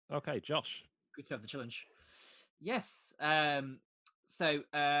 Fantastic. Okay, Josh. Good to have the challenge. Yes. So,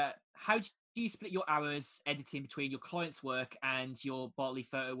 how do you split your hours editing between your client's work and your Bartley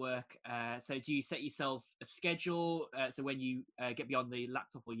photo work? So, do you set yourself a schedule? So, when you get beyond the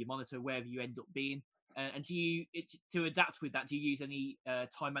laptop or your monitor, wherever you end up being, and do you to adapt with that? Do you use any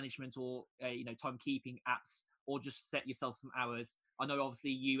time management or timekeeping apps, or just set yourself some hours? I know,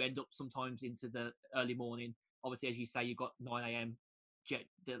 obviously, you end up sometimes into the early morning. Obviously, as you say, you've got 9 a.m.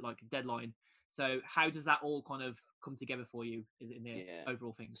 like deadline. So how does that all kind of come together for you? Is it in the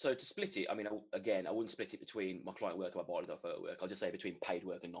overall thing? So to split it, I mean, I wouldn't split it between my client work and my Bartley photo work. I'll just say between paid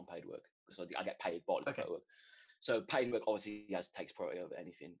work and non-paid work, because I get paid Bartley photo work. So paid work obviously takes priority over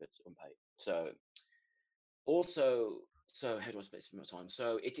anything that's unpaid. So how do I split my time?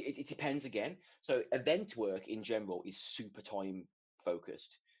 So it depends again. So event work in general is super time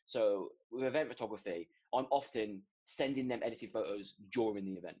focused. So with event photography, I'm often sending them edited photos during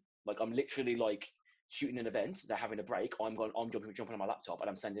the event. Like I'm literally like shooting an event, they're having a break. I'm jumping on my laptop and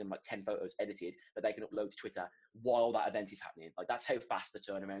I'm sending them like 10 photos edited that they can upload to Twitter while that event is happening. Like that's how fast the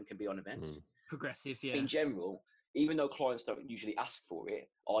turnaround can be on events. Progressive, yeah. In general, even though clients don't usually ask for it,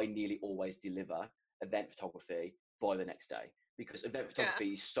 I nearly always deliver event photography by the next day, because event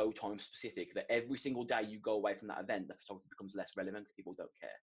photography is so time specific that every single day you go away from that event, the photography becomes less relevant because people don't care.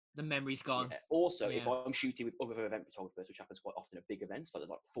 The memory's gone. Yeah. Also, if I'm shooting with other event photographers, which happens quite often at big events, so there's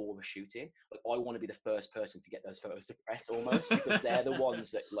like 4 of us shooting, like I want to be the first person to get those photos to press almost, because they're the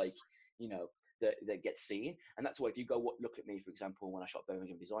ones that that get seen. And that's why if you go look at me, for example, when I shot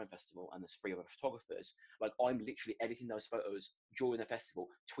Birmingham Design Festival and there's 3 other photographers, like I'm literally editing those photos during the festival,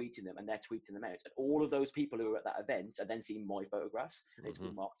 tweeting them, and they're tweeting them out. And all of those people who are at that event are then seeing my photographs, and it's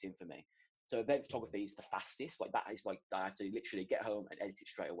good marketing for me. So event photography is the fastest. Like that is like I have to literally get home and edit it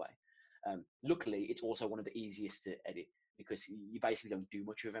straight away. Luckily, it's also one of the easiest to edit, because you basically don't do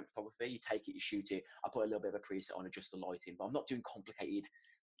much of event photography. You take it, you shoot it. I put a little bit of a preset on, adjust the lighting, but I'm not doing complicated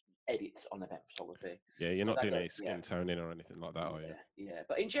edits on event photography. Yeah, you're not doing any skin toning or anything like that, are you? Yeah.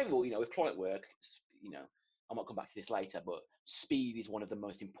 But in general, with client work, I might come back to this later, but speed is one of the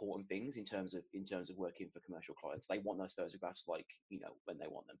most important things in terms of working for commercial clients. They want those photographs when they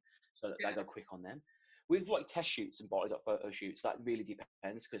want them, so that they go quick on them. With like test shoots and Bartley photo shoots, that really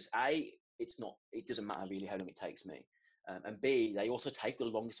depends, because it doesn't matter really how long it takes me, and B, they also take the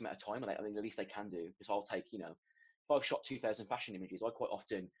longest amount of time, and the least they can do, because I'll take if I've shot 2,000 fashion images, I quite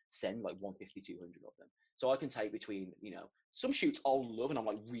often send like 150, 200 of them. So I can take between, some shoots I'll love and I'm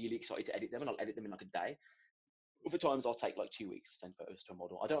like really excited to edit them, and I'll edit them in like a day. Other times I'll take like 2 weeks to send photos to a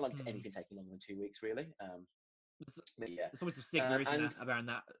model. I don't like anything taking longer than 2 weeks, really. It's always a stigma, isn't it, around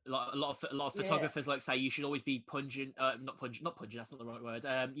that? A lot of photographers like say you should always be pungent, not pungent. That's not the right word.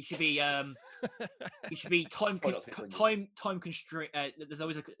 You should be time constraint. There's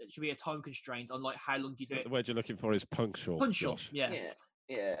always should be a time constraint on like how long do you do it. The word you're looking for is punctual. Punctual, yeah.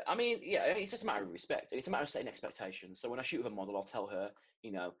 I mean, it's just a matter of respect. It's a matter of setting expectations. So when I shoot with a model, I'll tell her,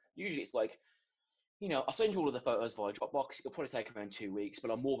 usually it's like, I'll send you all of the photos via Dropbox. It'll probably take around 2 weeks,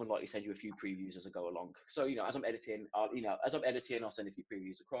 but I'll more than likely send you a few previews as I go along. So, as I'm editing, I'll send a few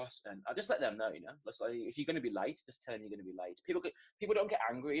previews across, and I'll just let them know, if you're going to be late, just tell them you're going to be late. People don't get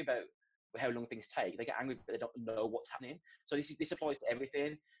angry about how long things take. They get angry but they don't know what's happening. So this applies to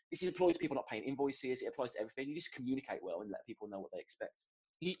everything. This applies to people not paying invoices. It applies to everything. You just communicate well and let people know what they expect.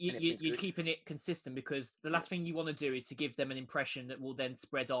 You're keeping it consistent, because the last thing you want to do is to give them an impression that will then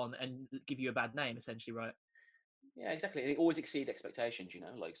spread on and give you a bad name, essentially, right? Yeah, exactly. And it always exceed expectations,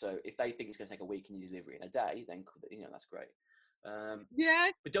 so if they think it's going to take a week and you deliver it in a day, then, that's great.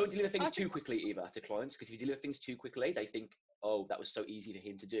 But don't deliver things too quickly either to clients, because if you deliver things too quickly, they think, oh, that was so easy for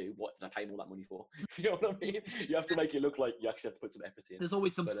him to do. What did I pay him all that money for? You know what I mean? You have to make it look like you actually have to put some effort in. There's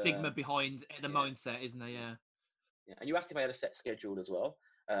always some stigma behind the mindset, isn't there? Yeah. And you asked if I had a set schedule as well.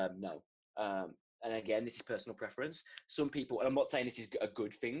 No. And again, this is personal preference. Some people, and I'm not saying this is a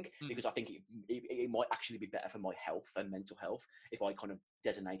good thing, because I think it might actually be better for my health and mental health if I kind of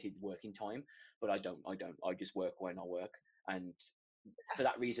designated working time, but I don't. I just work when I work. And for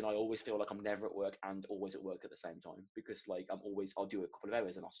that reason, I always feel like I'm never at work and always at work at the same time, because like I'll do a couple of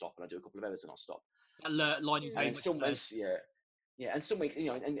hours and I'll stop, and I'll do a couple of hours and I'll stop. That line is very much Yeah, and some weeks,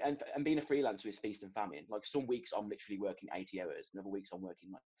 and being a freelancer is feast and famine. Like some weeks I'm literally working 80 hours, and other weeks I'm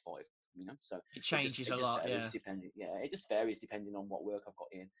working like 5. So It changes it a just lot. varies Yeah. depending. Yeah, it just varies depending on what work I've got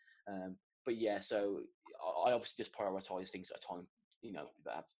in. But yeah, so I obviously just prioritize things at a time.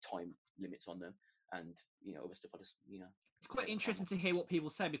 That have time limits on them, and other stuff I just It's quite take my time interesting on. to hear what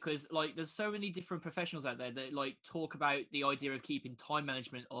people say, because like there's so many different professionals out there that like talk about the idea of keeping time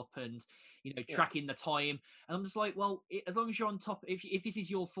management up and tracking the time. And I'm just like, well, as long as you're on top, if this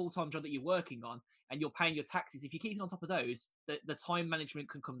is your full-time job that you're working on and you're paying your taxes, if you're keeping on top of those, the time management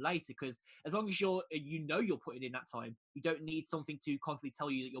can come later, because as long as you're putting in that time, you don't need something to constantly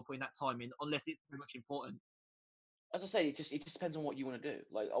tell you that you're putting that time in, unless it's very much important. As I say, it just depends on what you want to do.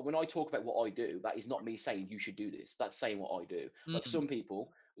 Like when I talk about what I do, that is not me saying you should do this. That's saying what I do. Like some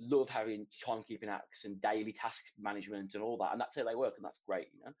people love having timekeeping acts and daily task management and all that, and that's how they work, and that's great.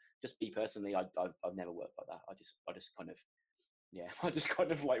 Just me personally, I've never worked like that. I just kind of I just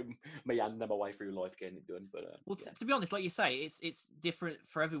kind of like meander my way through life getting it done. But well, to be honest, like you say, it's different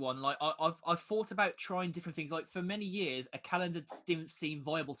for everyone. Like I've thought about trying different things. Like for many years, a calendar didn't seem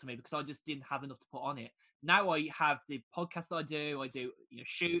viable to me because I just didn't have enough to put on it. Now I have the podcast I do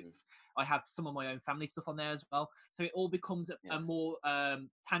shoots. I have some of my own family stuff on there as well. So it all becomes a more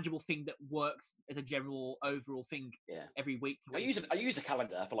tangible thing that works as a general overall thing. Every week. I use a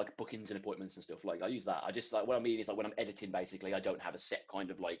calendar for like bookings and appointments and stuff. Like I use that. I just like what I mean is like when I'm editing, basically, I don't have a set kind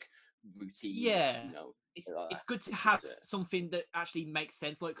of like routine. Yeah. It's good to have something that actually makes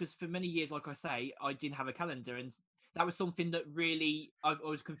sense. Like, because for many years, like I say, I didn't have a calendar, and that was something that really I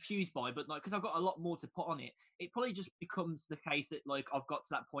was confused by. But like, because I've got a lot more to put on it, it probably just becomes the case that like I've got to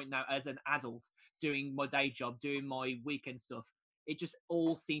that point now as an adult, doing my day job, doing my weekend stuff. It just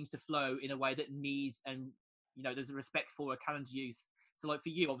all seems to flow in a way that needs, and there's a respect for a calendar use. So like for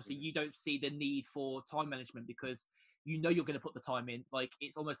you, obviously, you don't see the need for time management because you're going to put the time in. Like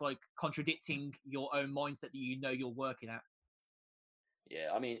it's almost like contradicting your own mindset that you're working at. Yeah,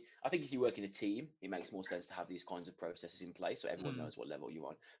 I mean, I think if you work in a team, it makes more sense to have these kinds of processes in place so everyone knows what level you're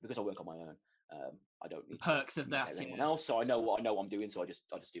on. Because I work on my own, I don't need perks of that. Anyone else, so I know what I'm doing, so I just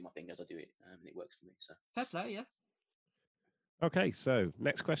do my thing as I do it, and it works for me. So fair play, yeah. Okay, so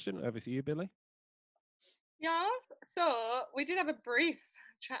next question over to you, Billy. Yes, so we did have a brief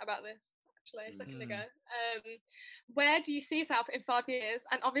chat about this actually a second ago. Where do you see yourself in 5 years?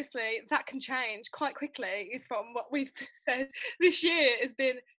 And obviously that can change quite quickly, is from what we've said. This year has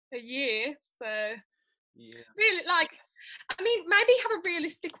been a year, so really, like, I mean, maybe have a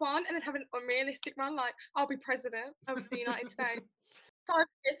realistic one and then have an unrealistic one, like I'll be president of the United States. 5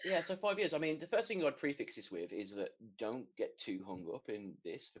 years. Yeah, so 5 years. I mean, the first thing I'd prefix this with is that don't get too hung up in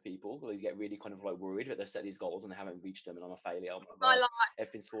this for people. They get really kind of like worried that they've set these goals and they haven't reached them and I'm a failure.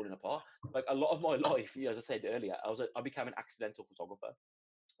 Everything's falling apart. Like a lot of my life, as I said earlier, I became an accidental photographer.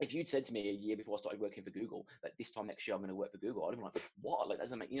 If you'd said to me a year before I started working for Google that this time next year I'm going to work for Google, I'd be like, what? Like, that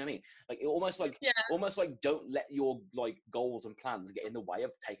doesn't make, you know what I mean? Like, it almost like don't let your like goals and plans get in the way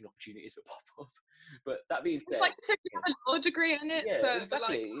of taking opportunities that pop up. But that being said, like you have a law degree in it. Yeah, so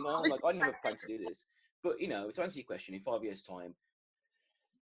exactly. Like I never planned to do this, but to answer your question, in 5 years' time,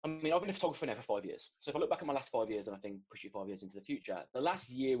 I mean, I've been a photographer now for 5 years. So if I look back at my last 5 years and I think push it 5 years into the future, the last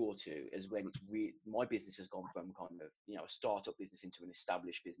year or two is when it's my business has gone from kind of, a startup business into an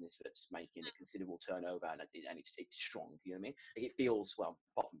established business that's making a considerable turnover and it's strong. You know what I mean? Like it feels, well,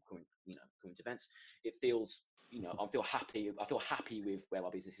 apart from current events, it feels, I feel happy with where my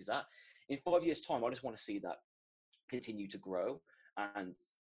business is at. In 5 years' time, I just want to see that continue to grow and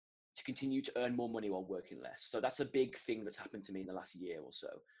to continue to earn more money while working less. So that's a big thing that's happened to me in the last year or so.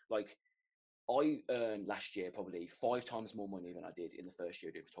 Like I earned last year probably 5 times more money than I did in the first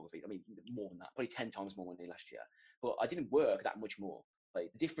year doing photography. I mean, more than that, probably 10 times more money last year. But I didn't work that much more.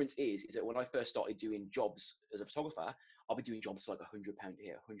 Like the difference is that when I first started doing jobs as a photographer, I'll be doing jobs for like £100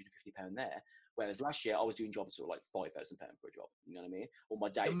 here, £150 there. Whereas last year I was doing jobs for like £5,000 for a job. You know what I mean? Or my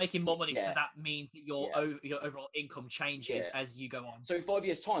day. You're making more money, so that means that your overall income changes as you go on. So in 5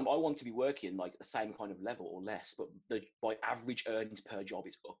 years' time, I want to be working like the same kind of level or less, but my average earnings per job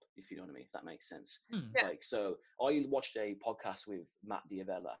is up. If you know what I mean, if that makes sense. Like, so I watched a podcast with Matt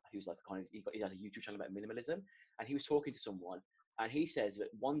Diavella, who's like he has a YouTube channel about minimalism, and he was talking to someone, and he says that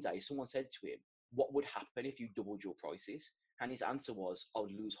one day someone said to him, "What would happen if you doubled your prices?" And his answer was, "I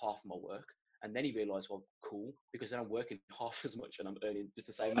would lose half my work." And then he realized, well, cool, because then I'm working half as much and I'm earning just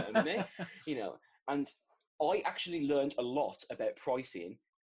the same amount of money, And I actually learned a lot about pricing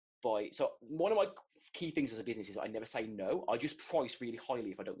so one of my key things as a business is I never say no. I just price really highly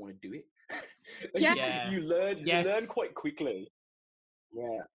if I don't want to do it. You learn quite quickly.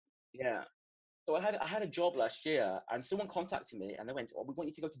 Yeah. So I had a job last year, and someone contacted me, and they went, "Oh, we want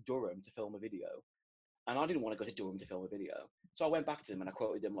you to go to Durham to film a video." And I didn't want to go to Durham to film a video, so I went back to them and I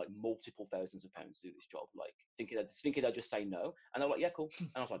quoted them like multiple thousands of pounds to do this job, like thinking they'd just say no, and they're like, "Yeah, cool."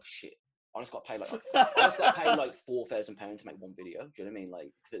 And I was like, "Shit." I just got paid like £4,000 to make one video. Do you know what I mean?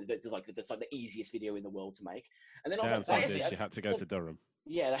 Like that's like the easiest video in the world to make. And then I was Downside like, is you had to go to Durham.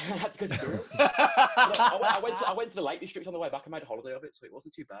 yeah, I had to go to Durham. I went to the Lake District on the way back. I made a holiday of it, so it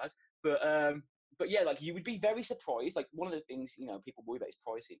wasn't too bad. But yeah, like you would be very surprised. Like one of the things people worry about is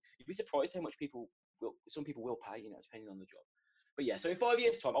pricing. You'd be surprised how much some people will pay. Depending on the job. But yeah, so in 5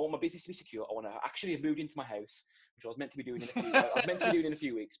 years' time, I want my business to be secure. I want to actually have moved into my house, which I was meant to be doing in a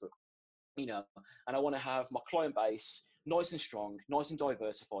few weeks, but and I want to have my client base nice and strong, nice and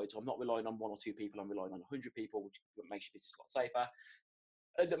diversified. So I'm not relying on 1 or 2 people. I'm relying on 100 people, which makes your business a lot safer.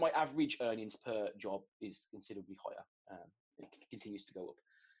 And that my average earnings per job is considerably higher. It continues to go up.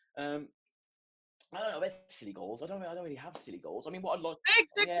 I don't know about silly goals. I don't really have silly goals. I mean, what I'd like,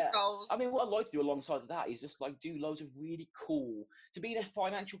 Big goals. I mean, what I'd like to do alongside of that is just like do loads of really cool, to be in a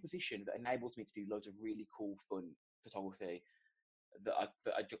financial position that enables me to do loads of really cool, fun photography that I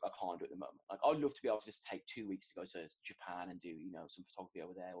can't do at the moment. Like I'd love to be able to just take 2 weeks to go to Japan and do some photography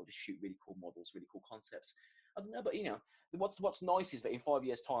over there, or just shoot really cool models, really cool concepts. I don't know, but what's nice is that in 5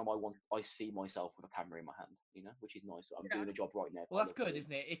 years' time, I see myself with a camera in my hand, which is nice. I'm doing a job right now. Well, that's good,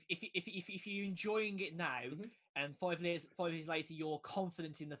 isn't it? If you're enjoying it now, and 5 years later, you're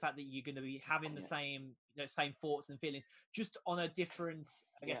confident in the fact that you're going to be having the same same thoughts and feelings, just on a different,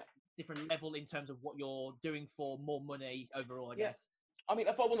 I guess, different level in terms of what you're doing for more money overall, I guess. I mean,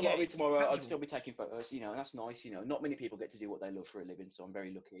 if I won the lottery tomorrow, I'd still be taking photos, and that's nice. Not many people get to do what they love for a living, so I'm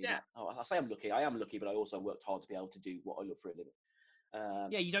very lucky. Yeah. I say I'm lucky. I am lucky, but I also worked hard to be able to do what I love for a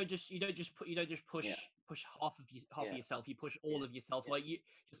living. You don't just push half of yourself. You push all of yourself. Like you're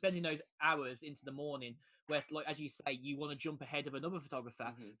spending those hours into the morning, where, like as you say, you want to jump ahead of another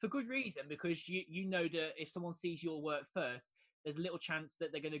photographer for good reason, because you know that if someone sees your work first, there's a little chance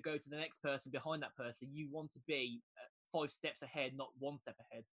that they're going to go to the next person behind that person. You want to be 5 steps ahead, not 1 step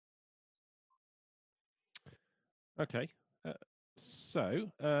ahead. Okay, so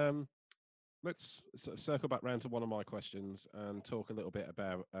let's sort of circle back round to one of my questions and talk a little bit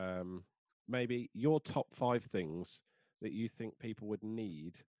about maybe your top 5 things that you think people would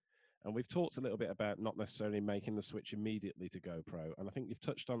need. And we've talked a little bit about not necessarily making the switch immediately to GoPro, and I think you've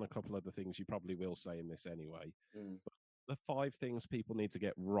touched on a couple of the things you probably will say in this anyway. But the 5 things people need to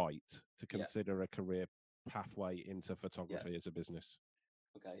get right to consider a career pathway into photography as a business.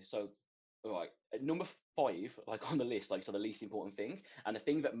 Okay, so all right, at number 5, like on the list, so the least important thing, and the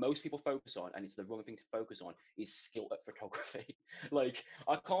thing that most people focus on, and it's the wrong thing to focus on, is skill at photography. Like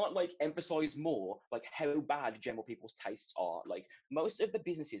I can't emphasize more how bad general people's tastes are. Like most of the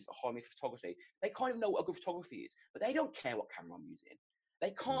businesses that hire me for photography, they kind of know what a good photography is, but they don't care what camera I'm using.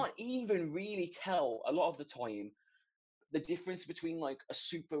 They can't even really tell a lot of the time the difference between a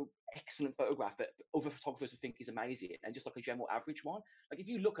super excellent photograph that other photographers would think is amazing and just a general average one. If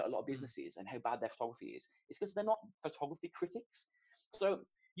you look at a lot of businesses and how bad their photography is, it's because they're not photography critics. So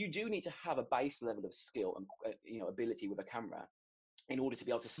you do need to have a base level of skill and ability with a camera in order to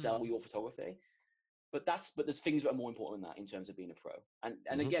be able to sell your photography. But there's things that are more important than that in terms of being a pro.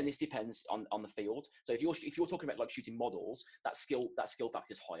 And again, this depends on the field. So if you're talking about shooting models, that skill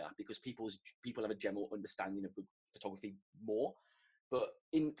factor is higher because people have a general understanding of good photography more. But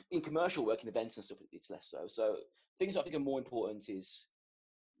in commercial work, in events and stuff, it's less so. So things I think are more important is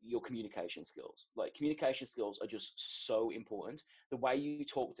your communication skills. Communication skills are just so important. The way you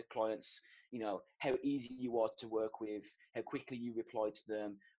talk to clients, how easy you are to work with, how quickly you reply to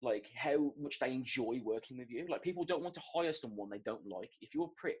them, how much they enjoy working with you. People don't want to hire someone they don't like. If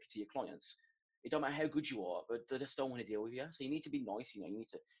you're a prick to your clients, it don't matter how good you are, but they just don't want to deal with you. So you need to be nice.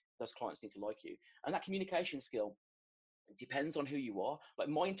 Those clients need to like you. And that communication skill, it depends on who you are.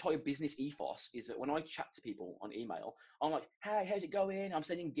 My entire business ethos is that when I chat to people on email, I'm like, "Hey, how's it going?" I'm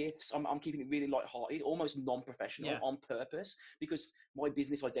sending gifts. I'm keeping it really light-hearted, almost non-professional on purpose, because my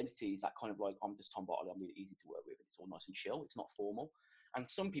business identity is that kind of I'm just Tom Bartley. I'm really easy to work with. It's all nice and chill. It's not formal. And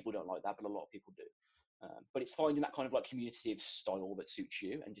some people don't like that, but a lot of people do. But it's finding that kind of communicative style that suits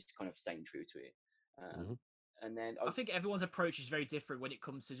you and just kind of staying true to it. And then I think everyone's approach is very different when it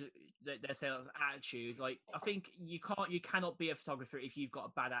comes to their sort of attitudes. I think you cannot be a photographer if you've got a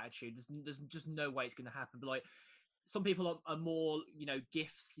bad attitude. There's just no way it's going to happen. But some people are more,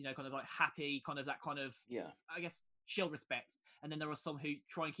 gifts, kind of happy, kind of that kind of, I guess, chill respect. And then there are some who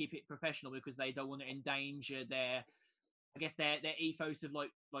try and keep it professional because they don't want to endanger their ethos of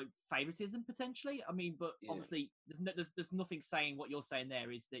favoritism potentially. I mean, but obviously there's nothing saying what you're saying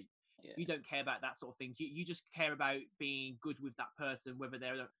there is that Yeah. You don't care about that sort of thing. You just care about being good with that person, whether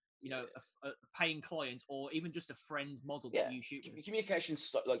they're a paying client or even just a friend model that you shoot with. Communication's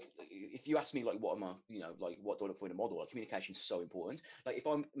so, like, if you ask me like what am I, like what do I look for in a model, like communication's so important. Like if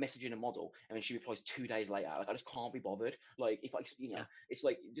I'm messaging a model and then she replies 2 days later, like I just can't be bothered. Like if I it's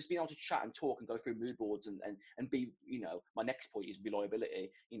like just being able to chat and talk and go through mood boards and be, my next point is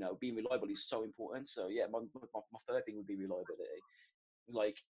reliability. Being reliable is so important. So yeah, my third thing would be reliability.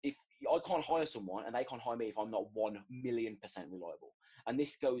 Like if I can't hire someone and they can't hire me if I'm not 1,000,000% reliable. And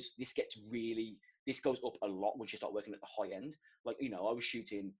this goes up a lot once you start working at the high end. Like, I was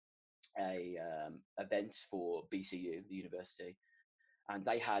shooting a event for BCU, the university, and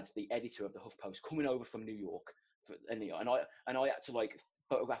they had the editor of the HuffPost coming over from New York, and I had to like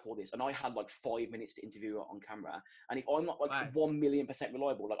photograph all this, and I had like 5 minutes to interview her on camera. And if I'm not like 1,000,000%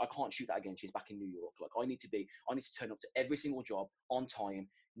 reliable, like I can't shoot that again. She's back in New York. Like I need to turn up to every single job on time,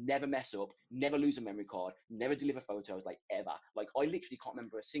 never mess up, never lose a memory card, never deliver photos, like ever. Like I literally can't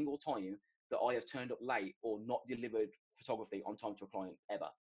remember a single time that I have turned up late or not delivered photography on time to a client ever.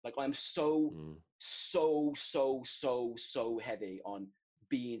 Like I am so heavy on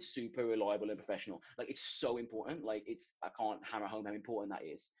being super reliable and professional. Like it's so important. Like I can't hammer home how important that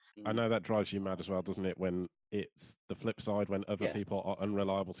is. I know that drives you mad as well, doesn't it? When it's the flip side, when other people are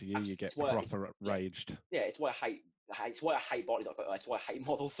unreliable to you, you get proper raged. Yeah, it's why I hate. It's why I hate bodies. It's why I hate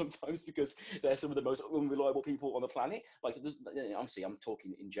models sometimes, because they're some of the most unreliable people on the planet. Like, obviously, I'm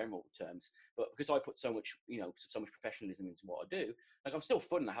talking in general terms, but because I put so much, so much professionalism into what I do, like I'm still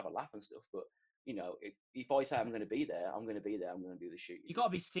fun and I have a laugh and stuff. But if I say I'm going to be there, I'm going to be there. I'm going to do the shoot. You got to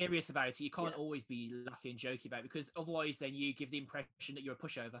be serious about it. You can't always be laughing and joking about it, because otherwise, then you give the impression that you're a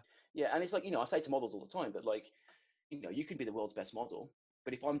pushover. Yeah, and it's like I say to models all the time, but like, you can be the world's best model,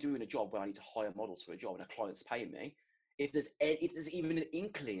 but if I'm doing a job where I need to hire models for a job and a client's paying me, if there's even an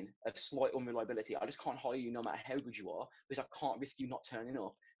inkling of slight unreliability, I just can't hire you no matter how good you are, because I can't risk you not turning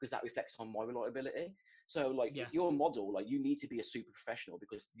up, because that reflects on my reliability. So like, if you're a model, like you need to be a super professional,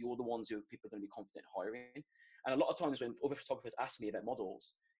 because you're the ones who people are going to be confident hiring. And a lot of times when other photographers ask me about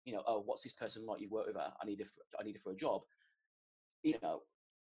models, oh, what's this person like you've worked with? I need it for a job. If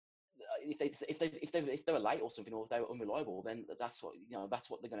they were late or something, or if they were unreliable, then that's what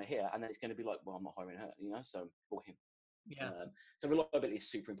they're going to hear, and then it's going to be like, well, I'm not hiring her, so, or him. So reliability is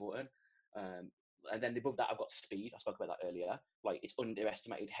super important. And then above that, I've got speed. I spoke about that earlier. Like, it's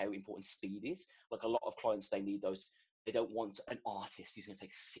underestimated how important speed is. Like, a lot of clients, they need those. They don't want an artist who's going to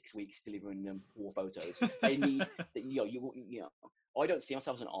take 6 weeks delivering them 4 photos. They need, I don't see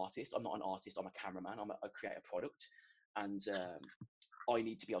myself as an artist. I'm not an artist. I'm a cameraman. I create a product, and I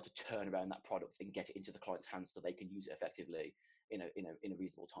need to be able to turn around that product and get it into the client's hands so they can use it effectively in a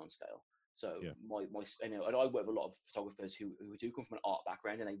reasonable time scale. So and I work with a lot of photographers who do come from an art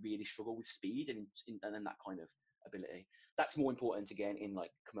background, and they really struggle with speed and then that kind of ability. That's more important again in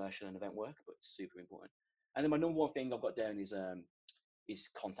like commercial and event work, but it's super important. And then my number one thing I've got down is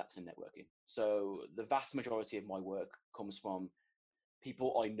contacts and networking. So the vast majority of my work comes from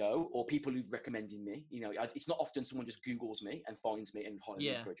people I know or people who've recommended me. It's not often someone just Googles me and finds me and hires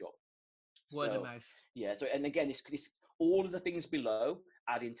me for a job. Word of mouth. Yeah. So, and again, this all of the things below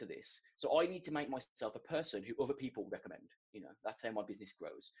add into this. So I need to make myself a person who other people recommend. That's how my business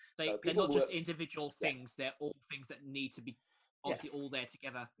grows. They're not just individual things. They're all things that need to be obviously all there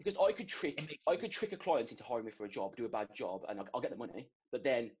together. Because I could trick a client into hiring me for a job, do a bad job, and I'll get the money, but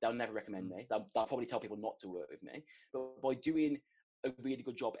then they'll never recommend me. They'll probably tell people not to work with me. But by doing a really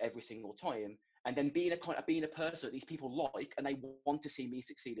good job every single time, and then being a person that these people like, and they want to see me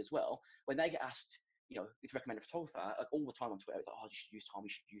succeed as well, when they get asked, to recommend a photographer, like all the time on Twitter, it's like, oh, you should use Tom, you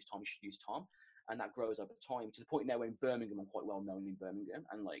should use Tom, you should use Tom. And that grows over time to the point now where in Birmingham, I'm quite well known in Birmingham,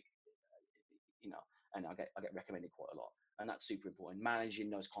 and like, and I get recommended quite a lot. And that's super important. Managing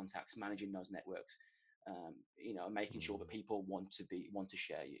those contacts, managing those networks, making sure that people want to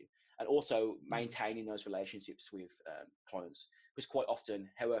share you, and also maintaining those relationships with clients. Because quite often,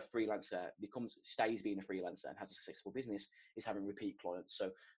 how a freelancer stays being a freelancer and has a successful business is having repeat clients.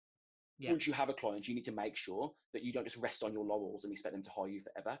 So once you have a client, you need to make sure that you don't just rest on your laurels and expect them to hire you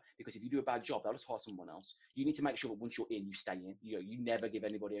forever. Because if you do a bad job, they'll just hire someone else. You need to make sure that once you're in, you stay in. You never give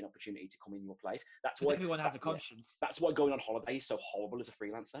anybody an opportunity to come in your place. That's why everyone has a conscience. That's why going on holiday is so horrible as a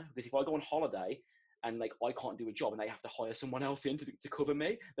freelancer. Because if I go on holiday and like I can't do a job and they have to hire someone else in to cover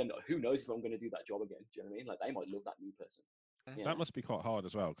me, then who knows if I'm going to do that job again? Do you know what I mean? Like, they might love that new person. That must be quite hard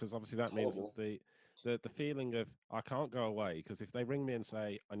as well, because obviously that means that the feeling of I can't go away, because if they ring me and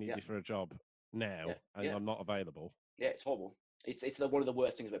say I need you for a job now and I'm not available, it's horrible. It's one of the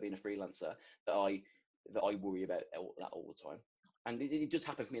worst things about being a freelancer that I worry about that all the time. And it does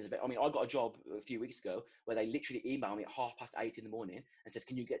happen for me as a vet. I mean, I got a job a few weeks ago where they literally emailed me at 8:30 in the morning and says,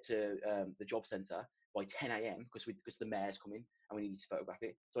 "Can you get to the job centre by 10 a.m. because the mayor's coming and we need you to photograph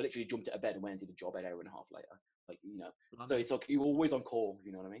it." So I literally jumped out of bed and went and did the job an hour and a half later. Like, you know, so it's like you're always on call,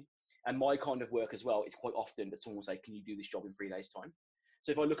 you know what I mean? And my kind of work as well, it's quite often that someone will say, "Can you do this job in 3 days' time?"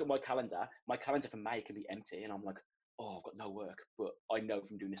 So if I look at my calendar for May can be empty, and I'm like, "Oh, I've got no work." But I know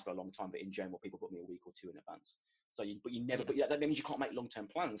from doing this for a long time that in general, people put me a week or two in advance. So that means you can't make long-term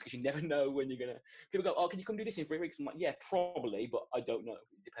plans because you never know when you're gonna. People go, "Oh, can you come do this in 3 weeks?" I'm like, "Yeah, probably, but I don't know.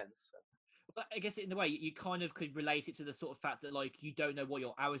 It depends." So. But I guess in a way you kind of could relate it to the sort of fact that like you don't know what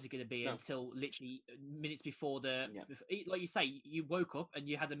your hours are going to be until literally minutes before like you say, you woke up and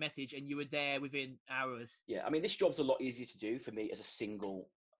you had a message and you were there within hours. Yeah, I mean, this job's a lot easier to do for me as a single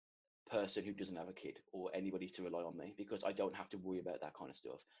person who doesn't have a kid or anybody to rely on me because I don't have to worry about that kind of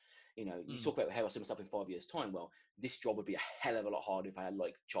stuff. You know, you talk about how I see myself in 5 years' time. Well, this job would be a hell of a lot harder if I had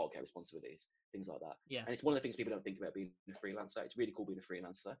like childcare responsibilities, things like that. Yeah. And it's one of the things people don't think about being a freelancer. It's really cool being a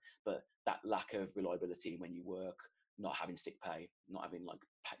freelancer, but that lack of reliability when you work, not having sick pay, not having like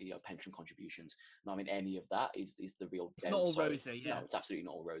pension contributions, not having any of that is the real. It's not all rosy. Yeah. No, it's absolutely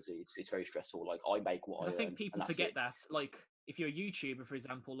not all rosy. It's very stressful. Like I make what I think people forget that. Like if you're a YouTuber, for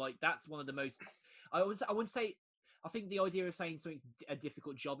example, like that's one of the most. I wouldn't say. I think the idea of saying something's a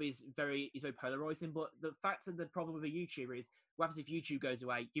difficult job is very polarizing. But the fact that the problem with a YouTuber is, what happens if YouTube goes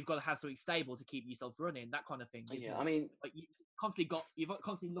away? You've got to have something stable to keep yourself running. That kind of thing. Yeah, I mean, like you've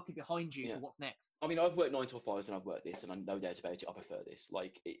constantly looking behind you for what's next. I mean, I've worked 9 to 5 and I've worked this, and I no doubt about it. I prefer this.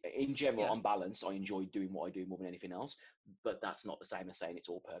 Like in general, on balance, I enjoy doing what I do more than anything else. But that's not the same as saying it's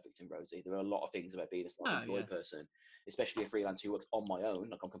all perfect and rosy. There are a lot of things about being a self-employed person, especially a freelancer who works on my own.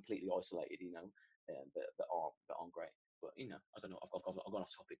 Like I'm completely isolated, you know, that aren't great. But you know, I don't know. I've gone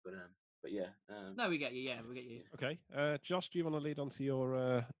off topic, but yeah. No, we get you. Yeah, we get you. Okay, Josh, do you want to lead on to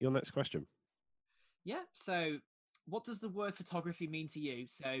your next question? Yeah. So, what does the word photography mean to you?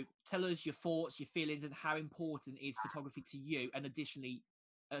 So, tell us your thoughts, your feelings, and how important is photography to you, and additionally,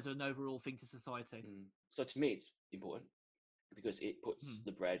 as an overall thing to society. So, to me, it's important because it puts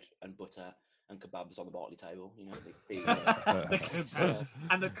the bread and butter and kebabs on the Bartley table. You know, the kebabs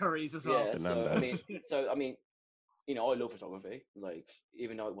and the curries as well. Yeah. So I mean. You know, I love photography. Like,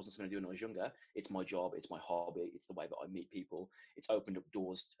 even though it wasn't something I do when I was younger, it's my job, it's my hobby, it's the way that I meet people. It's opened up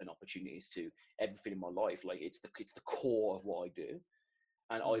doors and opportunities to everything in my life. Like, it's the core of what I do,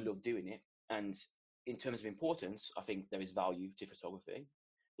 and I love doing it. And in terms of importance, I think there is value to photography,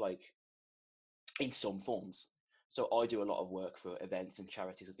 like in some forms. So I do a lot of work for events and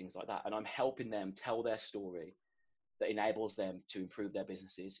charities and things like that, and I'm helping them tell their story that enables them to improve their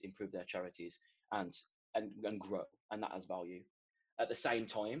businesses, improve their charities, and grow, and that has value. At the same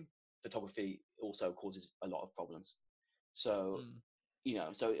time, photography also causes a lot of problems. So, you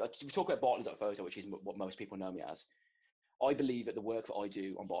know, so we talk about Bartley.photo, which is what most people know me as. I believe that the work that I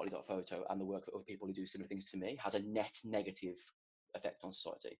do on Bartley.photo and the work that other people who do similar things to me has a net negative effect on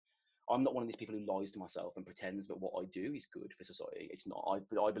society. I'm not one of these people who lies to myself and pretends that what I do is good for society. It's not.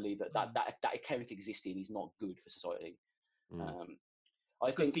 I believe that account existing is not good for society. I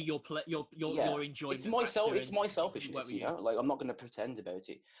think for your enjoyment. It's my selfishness, you know. Like I'm not going to pretend about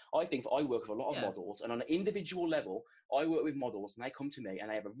it. I think I work with a lot of models, and on an individual level, I work with models, and they come to me, and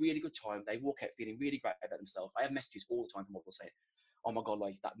they have a really good time. They walk out feeling really great about themselves. I have messages all the time from models saying, "Oh my god,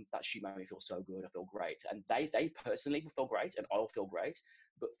 like that shoot made me feel so good. I feel great," and they personally will feel great, and I'll feel great.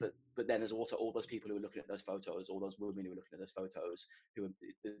 But then there's also all those people who are looking at those photos, all those women who are looking at those photos,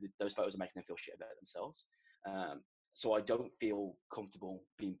 those photos are making them feel shit about themselves. So I don't feel comfortable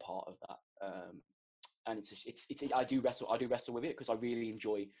being part of that, and I do wrestle with it because I really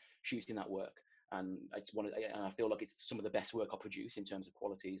enjoy shooting that work, and and I feel like it's some of the best work I produce in terms of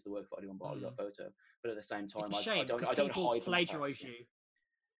quality is the work that I do on Bartley.photo. But at the same time, I don't hide plagiarize you.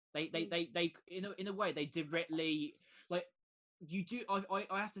 They in a way they directly like you do. I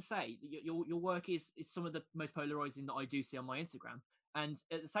have to say your work is some of the most polarizing that I do see on my Instagram. And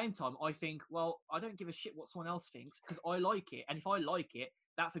at the same time, I think, well, I don't give a shit what someone else thinks because I like it. And if I like it,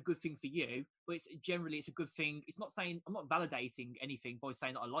 that's a good thing for you. But it's a good thing. It's not saying I'm not validating anything by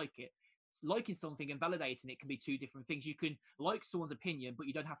saying that I like it. It's liking something and validating it can be two different things. You can like someone's opinion, but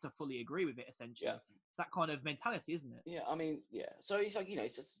you don't have to fully agree with it, essentially. Yeah. It's that kind of mentality, isn't it? Yeah, I mean, yeah. So it's like, you know,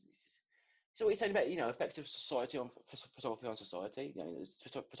 so what you're saying about, you know, effects of society on photography on society. You know,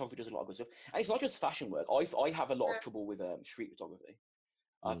 photography does a lot of good stuff, and it's not just fashion work. I have a lot of trouble with street photography.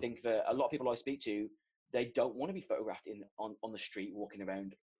 I think that a lot of people I speak to, they don't want to be photographed on the street walking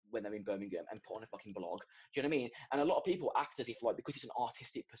around when they're in Birmingham and put on a fucking blog. Do you know what I mean? And a lot of people act as if like, because it's an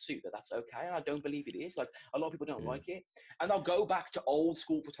artistic pursuit, that's okay. And I don't believe it is. Like, a lot of people don't like it. And they'll go back to old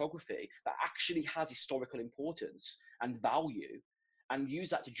school photography that actually has historical importance and value, and use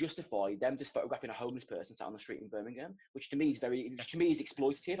that to justify them just photographing a homeless person sat on the street in Birmingham, which to me is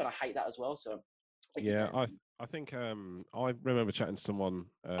exploitative, and I hate that as well. So yeah, I think I remember chatting to someone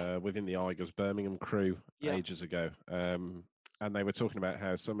within the Igers Birmingham crew ages ago, and they were talking about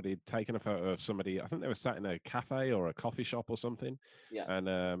how somebody had taken a photo of somebody. I think they were sat in a cafe or a coffee shop or something, and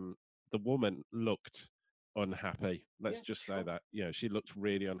the woman looked unhappy. Let's just say that, she looked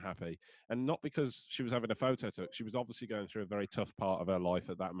really unhappy, and not because she was having a photo took. She was obviously going through a very tough part of her life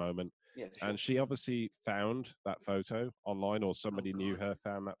at that moment. Yeah, sure. And she obviously found that photo online, or somebody knew her,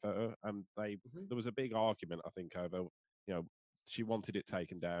 found that photo, and there was a big argument, I think, over, she wanted it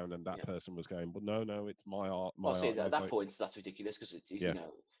taken down, and that person was going, well, no, it's my art. At that point, that's ridiculous, because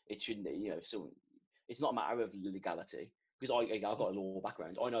it shouldn't. It's not a matter of legality. Because I've got a law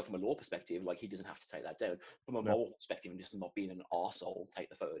background. I know from a law perspective, like, he doesn't have to take that down. From a moral perspective, and just not being an arsehole, take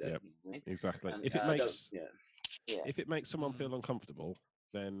the photo down. Yeah, exactly. And, if it makes someone feel uncomfortable,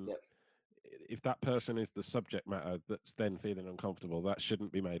 then if that person is the subject matter that's then feeling uncomfortable, that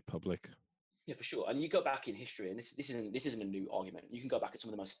shouldn't be made public. Yeah, for sure. And you go back in history, and this isn't a new argument. You can go back at some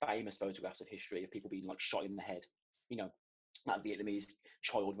of the most famous photographs of history of people being like shot in the head. That Vietnamese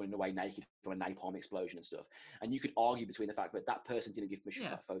child running away naked from a napalm explosion and stuff. And you could argue between the fact that that person didn't give permission for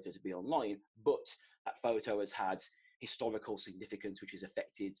that photo to be online, but that photo has had historical significance, which has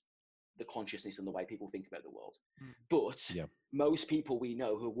affected the consciousness and the way people think about the world. But most people we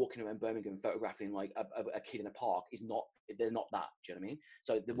know who are walking around Birmingham photographing like a kid in a park they're not that. Do you know what I mean?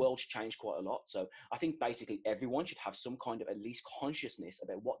 So the world's changed quite a lot. So I think basically everyone should have some kind of at least consciousness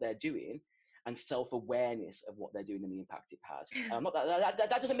about what they're doing, and self-awareness of what they're doing and the impact it has.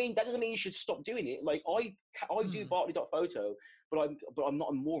 That doesn't mean you should stop doing it. Like, I do Bartley.photo, but I'm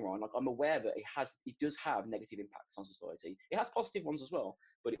not a moron. Like, I'm aware that it does have negative impacts on society. It has positive ones as well,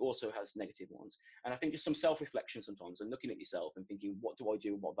 but it also has negative ones. And I think just some self-reflection sometimes, and looking at yourself and thinking, what do I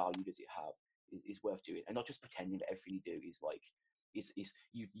do and what value does it have, is worth doing, and not just pretending that everything you do is like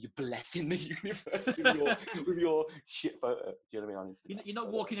you're blessing the universe with your shit photo. Do you know what I mean? On Instagram. You're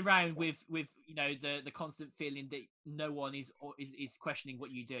not walking around with the constant feeling that no one is questioning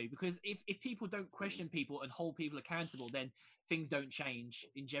what you do, because if people don't question people and hold people accountable, then things don't change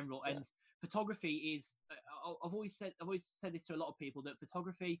in general. And photography is I've always said this to a lot of people, that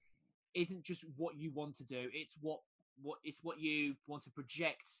photography isn't just what you want to do, it's what you want to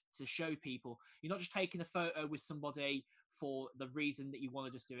project to show people. You're not just taking a photo with somebody for the reason that you want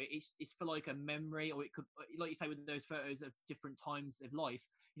to just do it. It's for like a memory, or it could, like you say, with those photos of different times of life.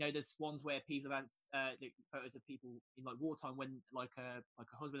 There's ones where people have photos of people in like wartime, when like a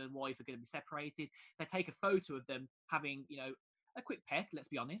husband and wife are going to be separated. They take a photo of them having a quick peck. Let's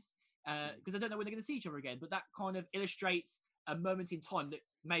be honest, because they don't know when they're going to see each other again. But that kind of illustrates a moment in time that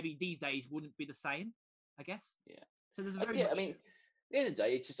maybe these days wouldn't be the same, I guess. Yeah. So there's very much... I mean, at the end of the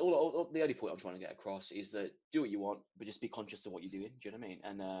day, it's just all the only point I'm trying to get across is that do what you want, but just be conscious of what you're doing. Do you know what I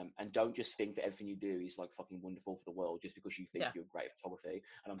mean? And don't just think that everything you do is like fucking wonderful for the world just because you think you're great at photography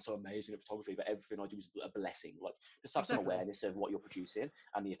and I'm so amazing at photography, but everything I do is a blessing. Like, just have some awareness of what you're producing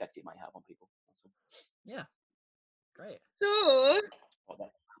and the effect it may have on people. That's all. Yeah, great. So,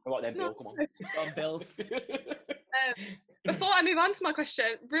 right then, Bill, come on. On, Bills. Before I move on to my question,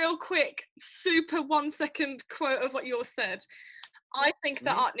 real quick, super 1 second quote of what you all said. I think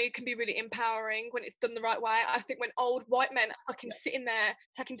that art nude can be really empowering when it's done the right way. I think when old white men are fucking sitting there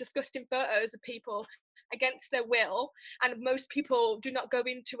taking disgusting photos of people against their will, and most people do not go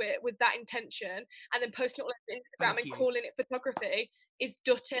into it with that intention, and then posting it on Instagram and calling it photography, is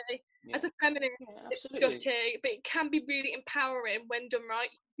dirty. Yeah. As a feminist, it's dirty, but it can be really empowering when done right.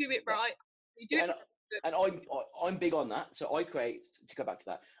 You do it right. You do it. And I'm big on that. So I create, to go back to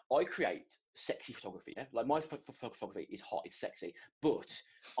that, I create sexy photography. Yeah? Like, my photography is hot, it's sexy, but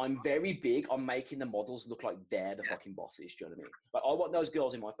I'm very big on making the models look like they're the fucking bosses. Do you know what I mean? Like, I want those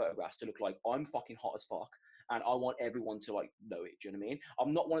girls in my photographs to look like I'm fucking hot as fuck, and I want everyone to like know it. Do you know what I mean?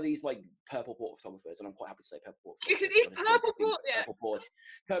 I'm not one of these like purple port photographers, and I'm quite happy to say purple port. It is purple port, yeah.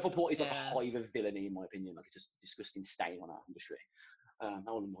 Purple port is like a hive of villainy, in my opinion. Like, it's just a disgusting stain on our industry. That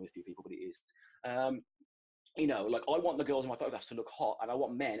will annoy a few people, but it is. you know, like I want the girls in my photographs to look hot, and I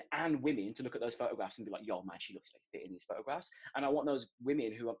want men and women to look at those photographs and be like, yo, man, she looks very fit in these photographs. And I want those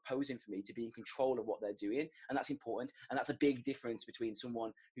women who are posing for me to be in control of what they're doing. And that's important. And that's a big difference between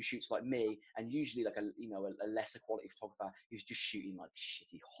someone who shoots like me and usually like a lesser quality photographer who's just shooting like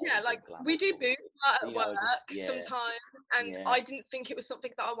shitty, Yeah, horrible, like glamour we do sort of boot things. at You work know, just, yeah, sometimes, and yeah, I didn't think it was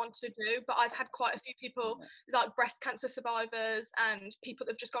something that I wanted to do, but I've had quite a few people yeah, like breast cancer survivors and people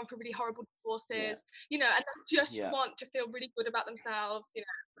that have just gone through really horrible yeah, divorces, you know, and they just yeah. want to feel really good about themselves, you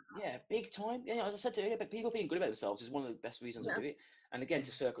Yeah, big time. Yeah, as I said earlier, but people feeling good about themselves is one of the best reasons I know. do it. And again,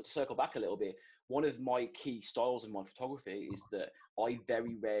 to circle back a little bit, one of my key styles in my photography is that I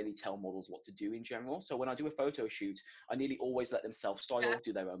very rarely tell models what to do in general. So when I do a photo shoot, I nearly always let them Yeah. self-style,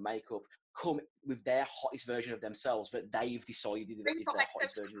 do their own makeup, come with their hottest version of themselves that they've decided Bring is what their makes them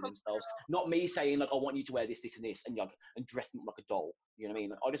hottest version of feel themselves. Not me saying like, I want you to wear this, this, and this, and like, and dress them up like a doll. You know what I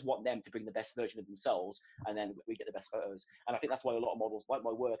mean? I just want them to bring the best version of themselves, and then we get the best photos. And I think that's why a lot of models like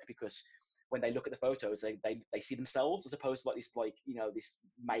my work, because when they look at the photos, they see themselves as opposed to like this, like, you know, this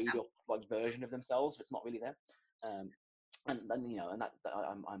made up like version of themselves that's not really there. And you know, and that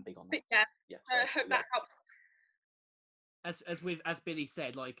I'm big on that. But yeah, Yeah. I So hope yeah, that helps. As Billy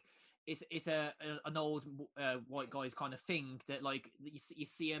said, like it's an old white guys kind of thing that like you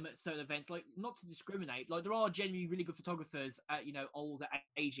see them at certain events, like not to discriminate, like there are genuinely really good photographers at, you know, older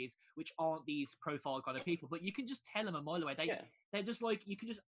ages which aren't these profile kind of people, but you can just tell them a mile away. yeah, They're just like, you can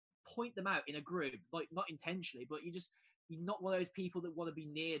just point them out in a group, like not intentionally, but you're not one of those people that want to be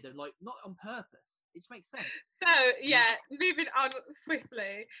near them, like not on purpose. It just makes sense. So yeah, moving on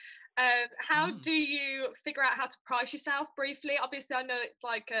swiftly. How Mm. do you figure out how to price yourself briefly? Obviously, I know it's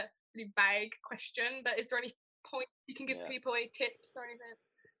like a really vague question, but is there any points you can give yeah. people, any tips or anything?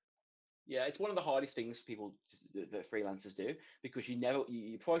 Yeah, it's one of the hardest things people that freelancers do, because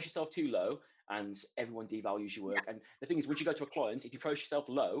you price yourself too low and everyone devalues your work. And the thing is, once you go to a client, if you price yourself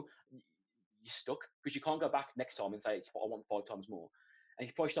low, you're stuck, because you can't go back next time and say I want 5 times more. And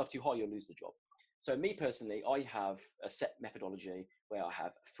if you price yourself too high, you'll lose the job. So me personally, I have a set methodology where I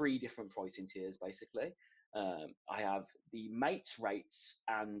have 3 different pricing tiers basically. I have the mates rates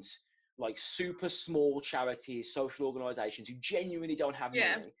and like super small charities, social organisations who genuinely don't have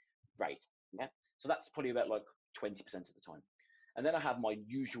Yeah. money rate. Yeah. So that's probably about like 20% of the time. And then I have my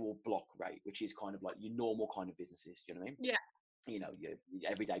usual block rate, which is kind of like your normal kind of businesses. Do you know what I mean? Yeah. You know, your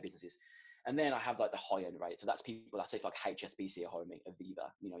everyday businesses. And then I have like the high end rate. So that's people that say like HSBC or me,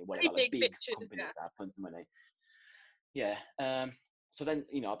 Aviva, you know, whatever, Pretty like big big bitches, companies yeah. that have tons of money. Yeah. So then,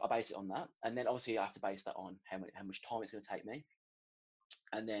 you know, I base it on that. And then obviously I have to base that on how much time it's going to take me.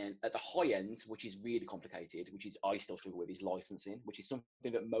 And then at the high end, which is really complicated, which is I still struggle with, is licensing, which is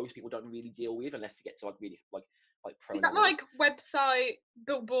something that most people don't really deal with unless they get to like really like pro Is that levels. like website,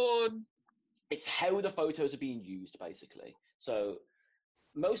 billboard? It's how the photos are being used, basically. So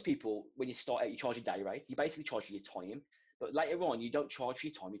most people, when you start out, you charge a day rate. You basically charge for your time. But later on, you don't charge for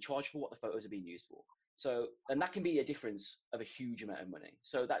your time. You charge for what the photos are being used for. So, and that can be a difference of a huge amount of money.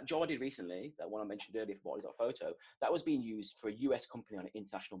 So that job I did recently, that one I mentioned earlier for Bodies Like Photo, that was being used for a US company on an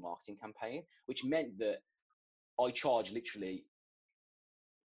international marketing campaign, which meant that I charge literally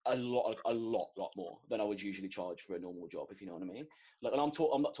a lot more than I would usually charge for a normal job, if you know what I mean. Like, and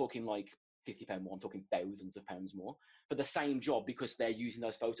I'm not talking like £50 more. I'm talking thousands of pounds more for the same job, because they're using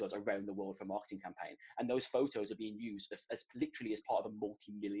those photos around the world for a marketing campaign, and those photos are being used as literally as part of a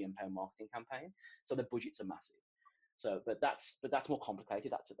multi-million-pound marketing campaign. So the budgets are massive. So, but that's more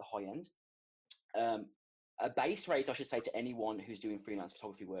complicated. That's at the high end. A base rate, I should say, to anyone who's doing freelance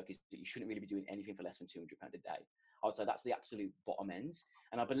photography work is that you shouldn't really be doing anything for less than £200 a day. I would say that's the absolute bottom end.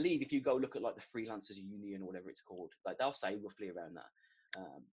 And I believe if you go look at like the Freelancers Union or whatever it's called, like they'll say roughly around that.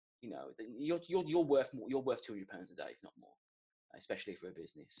 You know, you're worth more. You're worth £200 a day, if not more, especially for a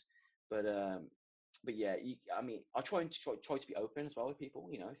business. But yeah, I mean, I try to be open as well with people.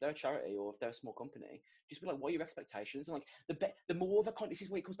 You know, if they're a charity or if they're a small company, just be like, what are your expectations? And like the more of a kind, this is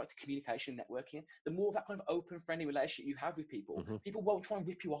where it comes back to communication and networking. The more of that kind of open, friendly relationship you have with people, people won't try and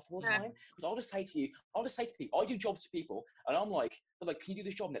rip you off all the time. Because I'll just say to people, I do jobs to people, and I'm like, they're like, can you do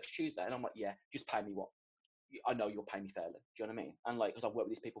this job next Tuesday? And I'm like, yeah, just pay me what. I know you'll pay me fairly. Do you know what I mean? And like, because I've worked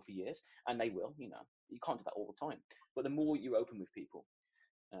with these people for years, and they will. You know, you can't do that all the time. But the more you're open with people,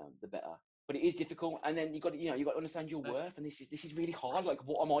 the better. But it is difficult, and then you got to understand your worth, and this is really hard. Like,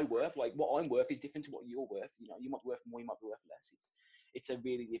 what am I worth? Like, what I'm worth is different to what you're worth. You know, you might be worth more, you might be worth less. It's a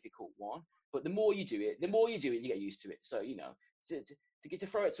really difficult one. But the more you do it, you get used to it. So you know, to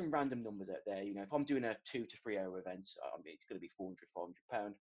throw out some random numbers out there, you know, if I'm doing a 2 to 3 hour event, it's going to be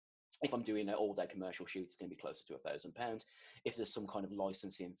 £400-500. If I'm doing an all-day commercial shoot, it's going to be closer to £1,000. If there's some kind of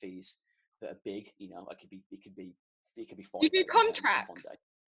licensing fees, that are big. You know, it could be 5,000 You do pounds on one contracts? day.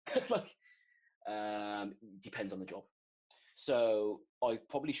 Like, depends on the job. So I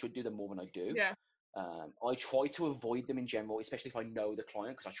probably should do them more than I do. Yeah. I try to avoid them in general, especially if I know the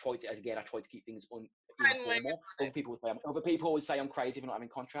client, because I try to keep things Friendly. informal. Other people always say I'm crazy for not having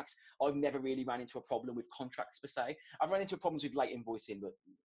contracts. I've never really ran into a problem with contracts per se. I've run into problems with late invoicing, but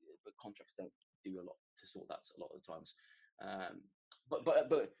contracts don't do a lot to sort that a lot of the times. But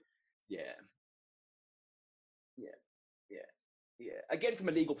yeah. Again, from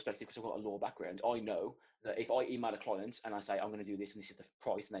a legal perspective, because I've got a law background, I know that if I email a client and I say I'm going to do this and this is the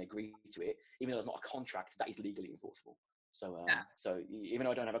price, and they agree to it, even though it's not a contract, that is legally enforceable. So, so even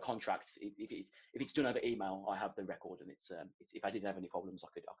though I don't have a contract, if it's done over email, I have the record, and it's if I did have any problems, I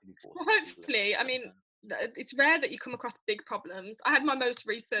could enforce Well, it. hopefully, I mean, it's rare that you come across big problems. I had my most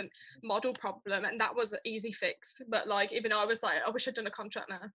recent model problem, and that was an easy fix. But like, even I was like, I wish I'd done a contract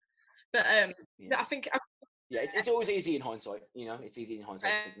now. But I think. It's always easy in hindsight. You know, it's easy in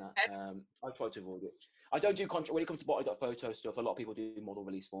hindsight to think that. I try to avoid it. I don't do contract when it comes to body.photo stuff. A lot of people do model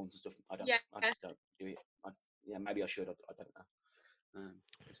release forms and stuff. I don't. Yeah. I just don't do it. Maybe I should. I don't know.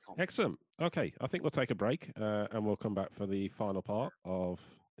 Excellent. Okay, I think we'll take a break and we'll come back for the final part of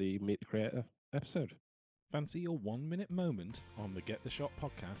the Meet the Creator episode. Fancy your 1 minute moment on the Get the Shot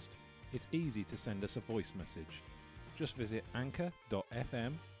podcast? It's easy to send us a voice message. Just visit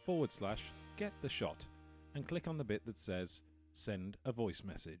anchor.fm/gettheshot and click on the bit that says send a voice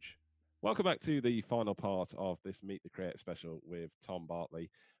message. Welcome back to the final part of this Meet the Creator special with Tom Bartley.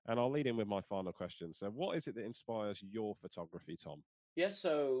 And I'll lead in with my final question. So what is it that inspires your photography, Tom? Yeah,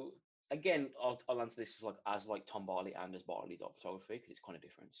 so again, I'll answer this as Tom Bartley and as Bartley's art photography, because it's kind of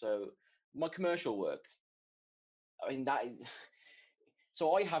different. So my commercial work, I mean,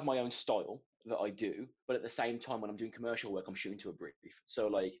 so I have my own style that I do, but at the same time, when I'm doing commercial work, I'm shooting to a brief. So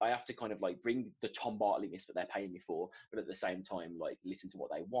like, I have to kind of like bring the Tom Bartley-ness that they're paying me for, but at the same time, like listen to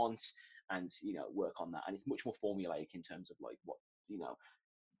what they want and, you know, work on that. And it's much more formulaic in terms of like what, you know,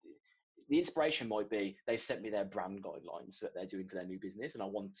 the inspiration might be they've sent me their brand guidelines that they're doing for their new business, and I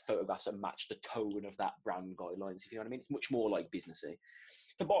want photographs that match the tone of that brand guidelines, if you know what I mean. It's much more like businessy.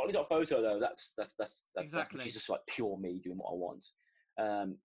 For Bartley.photo though, that's Exactly. which is just like pure me doing what I want.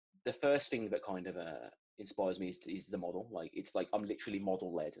 The first thing that kind of inspires me is the model. Like, it's like I'm literally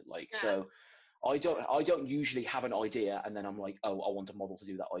model led. Like, so I don't usually have an idea and then I'm like, oh, I want a model to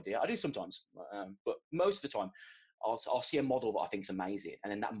do that idea. I do sometimes, but most of the time I'll see a model that I think's amazing,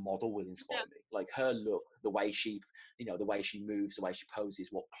 and then that model will inspire me. Like her look, the way she moves, the way she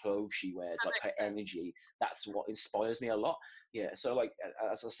poses, what clothes she wears, like her energy. That's what inspires me a lot. Yeah. So like,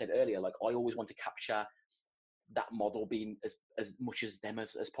 as I said earlier, like I always want to capture that model being as much as them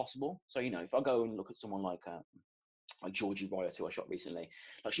as possible. So, you know, if I go and look at someone like Georgie Riot, who I shot recently,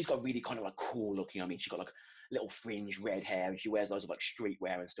 like she's got really kind of like cool looking. I mean, she's got like little fringe red hair, and she wears loads of like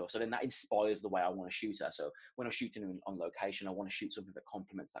streetwear and stuff. So then that inspires the way I want to shoot her. So when I'm shooting on location, I want to shoot something that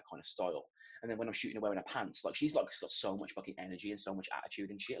complements that kind of style. And then when I'm shooting her wearing her pants, like she's got so much fucking energy and so much attitude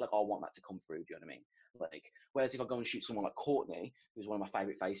and shit. Like I want that to come through. Do you know what I mean? Like, whereas if I go and shoot someone like Courtney, who's one of my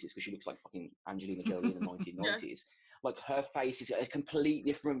favorite faces because she looks like fucking Angelina Jolie in the 1990s. Like her face is a complete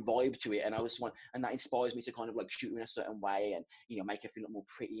different vibe to it, and and that inspires me to kind of like shoot her in a certain way, and, you know, make her feel more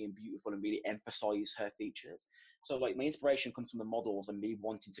pretty and beautiful, and really emphasize her features. So like my inspiration comes from the models and me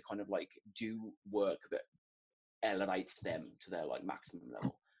wanting to kind of like do work that elevates them to their like maximum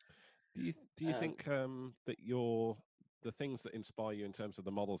level. Do you think that the things that inspire you in terms of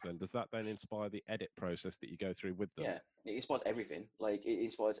the models, then does that then inspire the edit process that you go through with them? Yeah, it inspires everything. Like it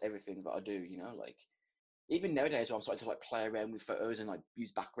inspires everything that I do. You know, like. Even nowadays, when I'm starting to like play around with photos and like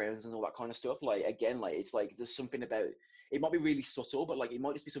use backgrounds and all that kind of stuff, like again, like it's like there's something about it. Might be really subtle, but like it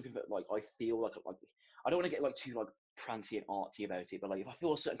might just be something that like I feel like I don't want to get like too like prancy and artsy about it, but like if I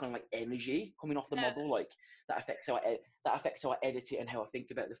feel a certain kind of like energy coming off the model, like that affects how I edit it and how I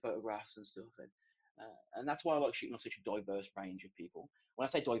think about the photographs and stuff. And that's why I like shooting on such a diverse range of people. When I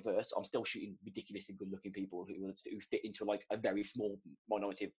say diverse, I'm still shooting ridiculously good-looking people who fit into like a very small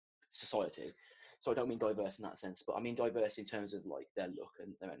minority of society. So I don't mean diverse in that sense, but I mean diverse in terms of like their look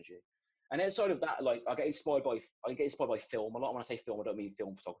and their energy. And outside of that, like I get inspired by film a lot. When I say film, I don't mean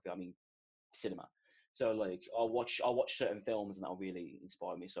film photography, I mean cinema. So like I'll watch certain films and that'll really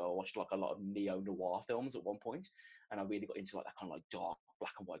inspire me. So I watched like a lot of neo-noir films at one point, and I really got into like that kind of like dark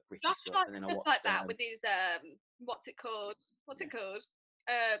black and white British stuff. Like And then stuff I watched like that with these what's it called?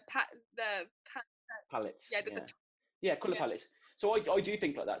 Palettes. Yeah, color palettes. So I do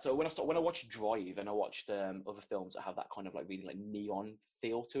think like that. So when I watch Drive and I watched other films that have that kind of like really like neon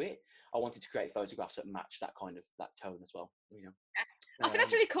feel to it, I wanted to create photographs that match that kind of that tone as well. You know. I think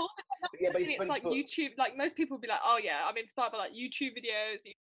that's really cool. It's like YouTube. Like most people would be like, oh yeah, I'm inspired by like YouTube videos.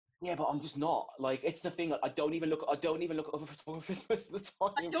 Yeah, but I'm just not. Like, it's the thing. Like, I don't even look at other photographers most of the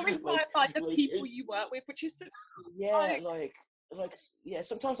time. You're inspired by the people you work with, which is yeah, yeah.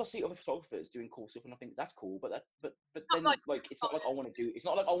 Sometimes I see other photographers doing cool stuff, and I think that's cool. But then like it's not like I want to do. It's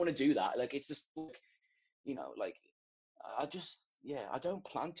not like I want to do that. Like, it's just like, you know, like I just I don't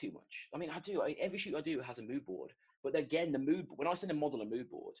plan too much. I mean, I do. Every shoot I do has a mood board. But again, when I send a model a mood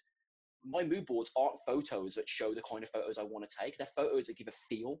board, my mood boards aren't photos that show the kind of photos I want to take. They're photos that give a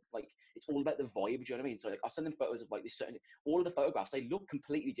feel. Like, it's all about the vibe. Do you know what I mean? So like, I send them photos of like this certain. All of the photographs, they look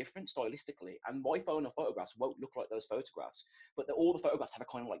completely different stylistically, and my phone of photographs won't look like those photographs. But all the photographs have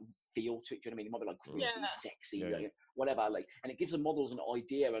a kind of like feel to it. Do you know what I mean? It might be like gritty, sexy, like, whatever. Like, and it gives the models an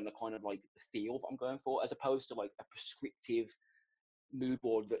idea and the kind of like the feel that I'm going for, as opposed to like a prescriptive mood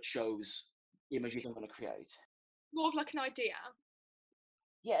board that shows images I'm going to create. More of like an idea.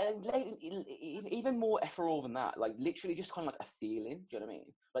 Yeah, and even more ethereal than that. Like, literally just kind of like a feeling. Do you know what I mean?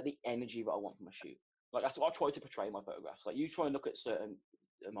 Like the energy that I want from a shoot. Like, that's what I try to portray in my photographs. Like, you try and look at certain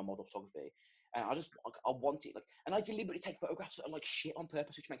my model photography, and I want it. Like, and I deliberately take photographs that are like shit on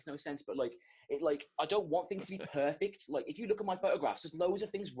purpose, which makes no sense. But like, I don't want things to be perfect. Like, if you look at my photographs, there's loads of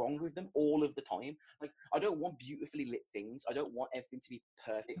things wrong with them all of the time. Like, I don't want beautifully lit things. I don't want everything to be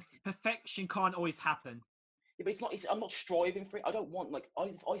perfect. Perfection can't always happen. Yeah, but it's not. I'm not striving for it. I don't want like.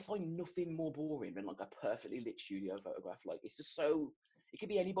 I find nothing more boring than like a perfectly lit studio photograph. Like, it's just so. It could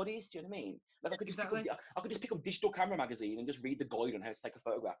be anybody's. Do you know what I mean? Like, I could just pick up Digital Camera magazine and just read the guide on how to take a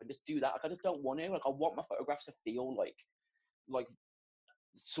photograph and just do that. Like, I just don't want to. Like, I want my photographs to feel like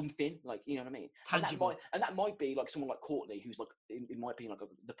something. Like, you know what I mean? Tangible. And that might be like someone like Courtney, who's like, in my opinion, like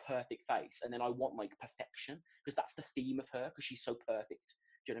the perfect face. And then I want like perfection, because that's the theme of her, because she's so perfect.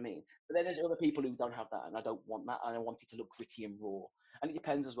 Do you know what I mean? But then there's other people who don't have that, and I don't want that, and I want it to look gritty and raw. And it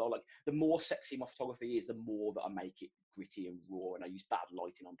depends as well. Like, the more sexy my photography is, the more that I make it gritty and raw, and I use bad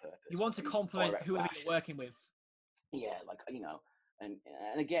lighting on purpose. You want to compliment whoever you're working with. Yeah, like, you know, and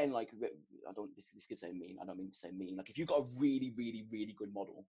again, like, I don't. This could say mean. I don't mean to say mean. Like, if you've got a really, really, really good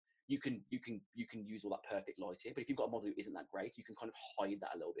model, you can use all that perfect lighting. But if you've got a model who isn't that great, you can kind of hide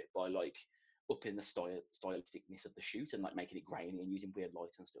that a little bit by like upping the stylisticness of the shoot and like making it grainy and using weird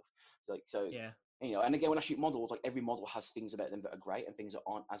lights and stuff. So yeah, you know. And again, when I shoot models, like, every model has things about them that are great and things that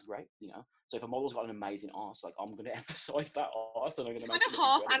aren't as great. You know, so if a model's got an amazing arse, like, I'm going to emphasize that arse, and I'm going to make kind of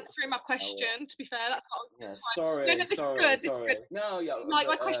half answering my question. To be fair, that's what. Yeah, sorry. No, yeah. Like,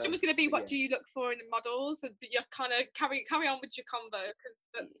 my question was going to be, what do you look for in models? And you're kind of carry on with your convo,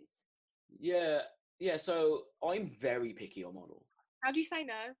 because yeah. So I'm very picky on models. How do you say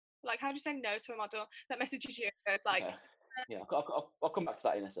no? Like, how do you say no to a model that messages you? It's like, yeah, I'll come back to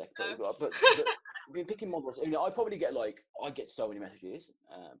that in a sec. No. But being picking models, you know, I probably get I get so many messages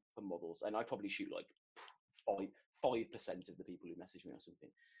from models, and I probably shoot like 5% of the people who message me or something.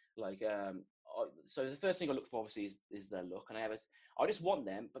 Like, so the first thing I look for obviously is their look, and I just want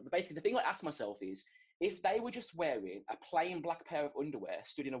them. But basically, the thing I ask myself is, if they were just wearing a plain black pair of underwear,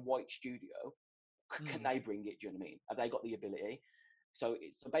 stood in a white studio, can they bring it? Do you know what I mean? Have they got the ability? So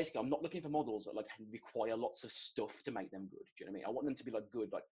basically, I'm not looking for models that like require lots of stuff to make them good. Do you know what I mean? I want them to be like good,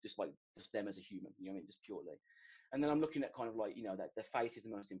 like just them as a human. You know what I mean? Just purely. And then I'm looking at kind of like, you know, that their face is the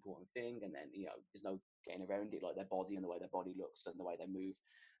most important thing, and then, you know, there's no getting around it, like their body and the way their body looks and the way they move.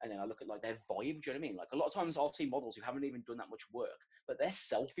 And then I look at like their vibe. Do you know what I mean? Like, a lot of times I'll see models who haven't even done that much work, but their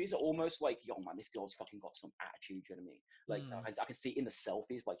selfies are almost like, yo man, this girl's fucking got some attitude. Do you know what I mean? Like, I can see in the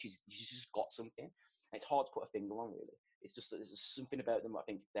selfies, like she's just got something. And it's hard to put a finger on, really. It's just there's something about them. I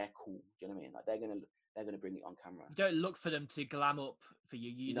think they're cool. Do you know what I mean? Like, they're gonna bring it on camera. You don't look for them to glam up for you.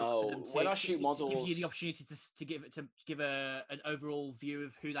 You no, look for them to, when I shoot models, give you the opportunity to give an overall view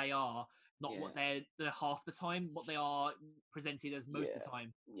of who they are, not what they're half the time, what they are presented as most of the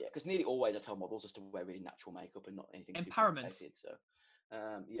time. Yeah, because nearly always I tell models just to wear really natural makeup and not anything empowerment. Too so,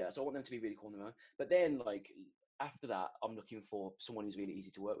 so I want them to be really cool in the moment. But then, like, after that, I'm looking for someone who's really easy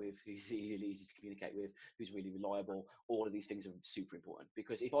to work with, who's really easy to communicate with, who's really reliable. All of these things are super important,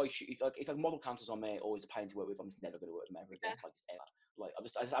 because if a model cancels on me or is a pain to work with, I'm just never going to work with them ever again. Like, just ever. Like, I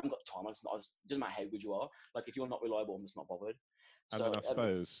just haven't got time. It doesn't matter how good you are. Like, if you're not reliable, I'm just not bothered. And then I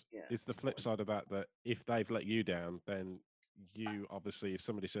suppose is the flip side of that if they've let you down, then you obviously, if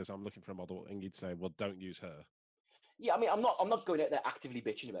somebody says I'm looking for a model, and you'd say, well, don't use her. Yeah, I mean, I'm not going out there actively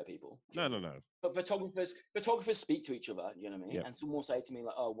bitching about people. No. But photographers speak to each other. You know what I mean? Yeah. And someone will say to me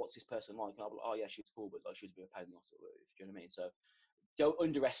like, "Oh, what's this person like?" And I'll be like, "Oh, yeah, she's cool, but like she's a bit of a pain in the ass to work with." Do you know what I mean? So don't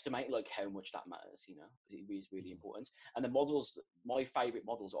underestimate like how much that matters. You know, because it is really important. And the models, my favorite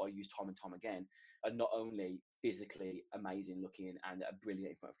models that I use time and time again, are not only physically amazing looking and are brilliant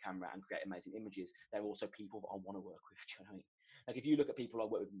in front of camera and create amazing images. They're also people that I want to work with. Do you know what I mean? Like if you look at people I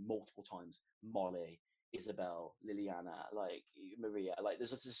work with multiple times, Molly, Isabel, Liliana, like Maria, like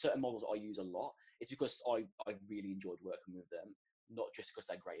there's certain models I use a lot. It's because I really enjoyed working with them, not just because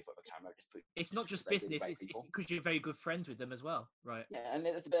they're great in front of a camera. It's not just because they're really business; great it's people. because you're very good friends with them as well, right? Yeah, and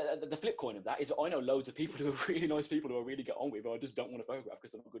there's the flip coin of that is I know loads of people who are really nice people who I really get on with, but I just don't want to photograph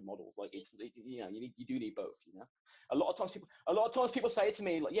because they're not good models. Like you know, you do need both. You know, a lot of times people say to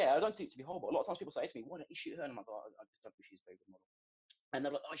me like, yeah, I don't think it to be horrible. A lot of times people say to me, why don't you shoot her? And I'm like, oh, I just don't think she's a very good model. And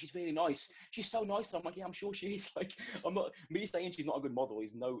they're like, oh, she's really nice. She's so nice. And I'm like, yeah, I'm sure she is. Like, I'm not. Me saying she's not a good model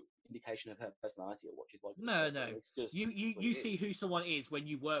is no indication of her personality or what she's like. No. It's just You see who someone is when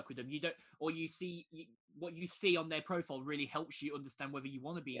you work with them. You don't, or you see what you see on their profile really helps you understand whether you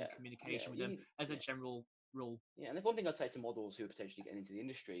want to be in communication with them as a general rule. Yeah, and the one thing I'd say to models who are potentially getting into the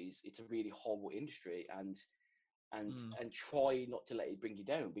industry is it's a really horrible industry, and try not to let it bring you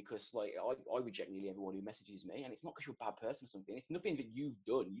down, because like I reject nearly everyone who messages me, and it's not because you're a bad person or something. It's nothing that you've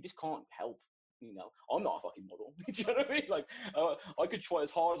done. You just can't help. You know, I'm not a fucking model. Do you know what I mean? Like, I could try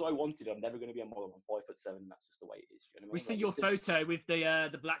as hard as I wanted. I'm never going to be a model. I'm 5'7". That's just the way it is. Do you know what I mean? We see like, your photo with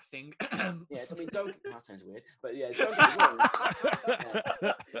the black thing. Yeah, I mean, that sounds weird, but yeah, don't get me wrong.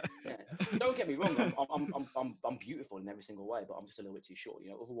 Don't get me wrong. I'm beautiful in every single way, but I'm just a little bit too short. You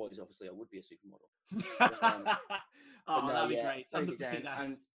know, otherwise, obviously, I would be a supermodel. That'd be great. I'd love to see that.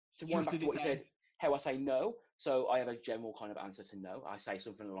 And to wind back to what you said, how I say no. So I have a general kind of answer to no. I say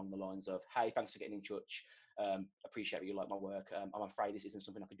something along the lines of, "Hey, thanks for getting in touch. Appreciate you like my work. I'm afraid this isn't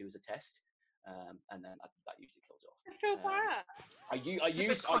something I can do as a test." And then that usually kills off. I feel bad.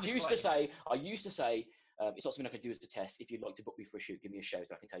 I used to say it's not something I could do as a test. If you'd like to book me for a shoot, give me a shout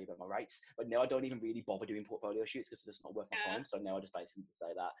so I can tell you about my rates. But now I don't even really bother doing portfolio shoots because it's not worth my time. So now I just basically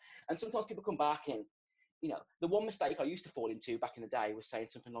say that. And sometimes people come back and, you know, the one mistake I used to fall into back in the day was saying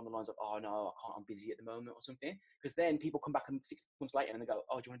something along the lines of, "Oh no, I can't, I'm busy at the moment," or something. Because then people come back 6 months later and they go,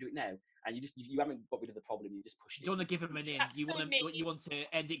 "Oh, do you want to do it now?" And you haven't got rid of the problem. You just push it. You don't want to give them an in. You want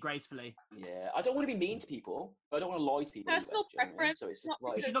to end it gracefully. Yeah, I don't want to be mean to people. But I don't want to lie to people. Personal preference. So it's just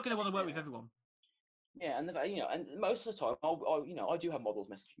like, because you're not going to want to work with everyone. Yeah, and you know, and most of the time, I do have models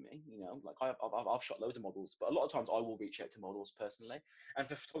messaging me. You know, like I've shot loads of models, but a lot of times I will reach out to models personally. And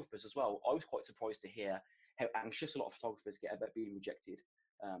for photographers as well, I was quite surprised to hear how anxious a lot of photographers get about being rejected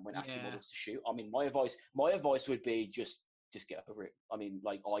when asking models to shoot. I mean, my advice would be just get over it. I mean,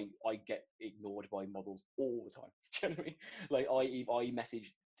 like I get ignored by models all the time. Do you know what I mean? Like I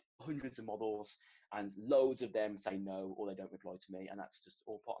message hundreds of models, and loads of them say no or they don't reply to me, and that's just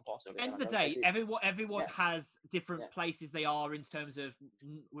all part and parcel of it. End of the day, everyone has different places they are in terms of,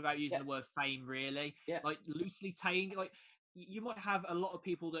 without using the word fame, really. Like loosely saying, like you might have a lot of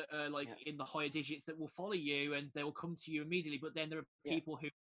people that are like in the higher digits that will follow you and they will come to you immediately, but then there are people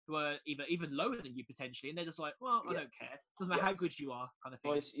who are even lower than you potentially, and they're just like, well, I don't care. Doesn't matter how good you are, kind of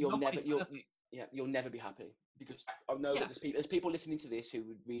thing. Guys, you'll never be happy, because I know that there's people listening to this who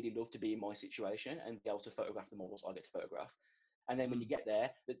would really love to be in my situation and be able to photograph the models I get to photograph. And then when you get there,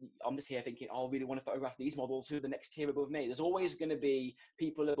 I'm just here thinking, oh, I really want to photograph these models who are the next tier above me. There's always going to be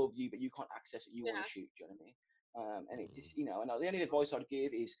people above you that you can't access that you want to shoot. Do you know what I mean? And it just, you know, and the only advice I'd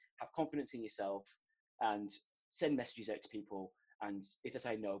give is have confidence in yourself and send messages out to people. And if they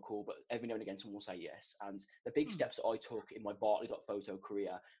say no, cool, but every now and again someone will say yes. And the big steps that I took in my Bartley.photo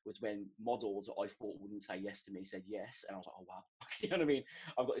career was when models that I thought wouldn't say yes to me said yes. And I was like, oh, wow. You know what I mean?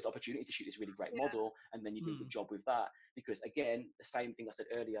 I've got this opportunity to shoot this really great model, and then you do a good job with that. Because again, the same thing I said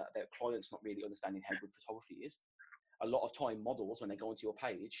earlier about clients not really understanding how good photography is. A lot of time models, when they go onto your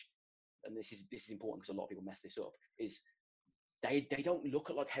page, and this is important because a lot of people mess this up, is they don't look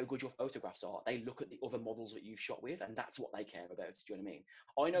at like how good your photographs are. They look at the other models that you've shot with, and that's what they care about. Do you know what I mean?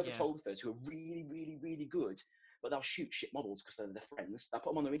 I know photographers who are really, really, really good, but they'll shoot shit models because they're their friends. They'll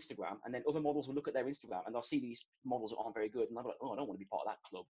put them on their Instagram, and then other models will look at their Instagram and they'll see these models that aren't very good, and they'll be like, oh, I don't want to be part of that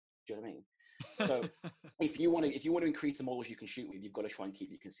club. Do you know what I mean? So if you want to increase the models you can shoot with, you've got to try and keep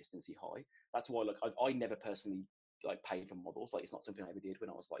your consistency high. That's why, look, I never personally like paid for models. Like, it's not something I ever did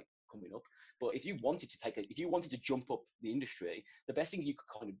when I was like coming up. But if you wanted to jump up the industry, the best thing you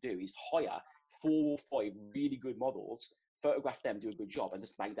could kind of do is hire 4 or 5 really good models, photograph them, do a good job, and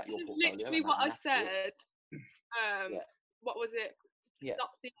just make that your portfolio. Literally what I said. What was it? Yeah.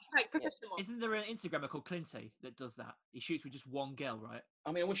 not the fake professional one. Isn't there an Instagrammer called Clinty that does that? He shoots with just one girl, right?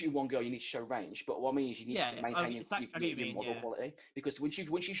 I mean, once you one girl, you need to show range. But what I mean is you need Yeah, to I maintain mean, it's like- I get what you your mean, model yeah. quality. Because once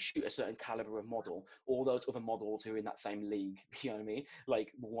you shoot a certain caliber of model, all those other models who are in that same league, you know what I mean,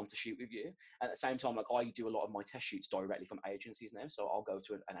 like will want to shoot with you. And at the same time, like I do a lot of my test shoots directly from agencies now. So I'll go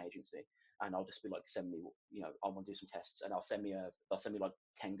to an agency and I'll just be like, send me, you know, I want to do some tests, and they'll send me like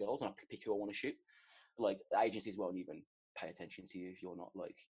 10 girls, and I'll pick who I want to shoot. Like the agencies won't even pay attention to you if you're not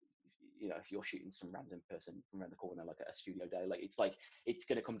like, you know, if you're shooting some random person from around the corner, like at a studio day. Like it's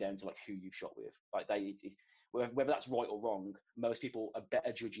going to come down to like who you've shot with. Like whether that's right or wrong, most people are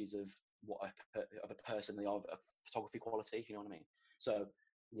better judges of what of a person they are of a photography quality, if you know what I mean. So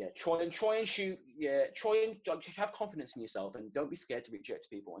yeah, try and shoot. Yeah, try and have confidence in yourself, and don't be scared to reach out to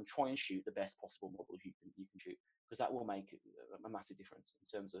people, and try and shoot the best possible models you can shoot, because that will make a massive difference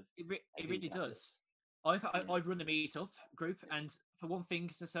in terms of It who you really can access. does. I've run a meetup group, and for one thing,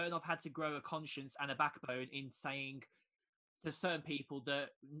 for certain, I've had to grow a conscience and a backbone in saying to certain people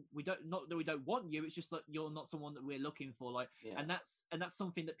that we don't want you. It's just that you're not someone that we're looking for. Like, Yeah. and that's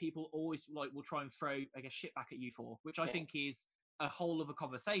something that people always like will try and throw, I guess, shit back at you for, which I Yeah. think is a whole other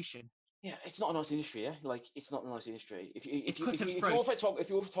conversation. Yeah, it's not a nice industry, yeah. Like it's not a nice industry. If It's you're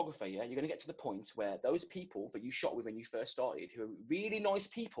a photographer, yeah, you're going to get to the point where those people that you shot with when you first started, who are really nice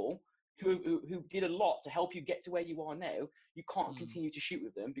people, who did a lot to help you get to where you are now, you can't continue to shoot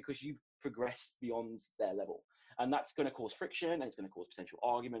with them because you've progressed beyond their level, and that's going to cause friction, and it's going to cause potential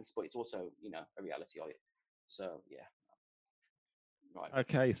arguments. But it's also, you know, a reality of it. So yeah. Right.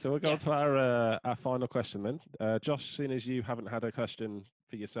 Okay, so we'll go on to our final question then. Josh, seeing as you haven't had a question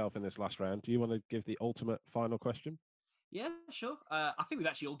for yourself in this last round, do you want to give the ultimate final question? Yeah, sure. I think we've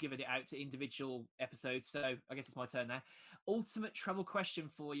actually all given it out to individual episodes, so I guess it's my turn now. Ultimate travel question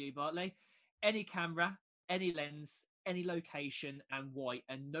for you, Bartley. Any camera, any lens, any location, and why,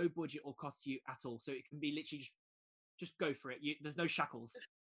 and no budget or cost you at all. So it can be literally just go for it. There's no shackles.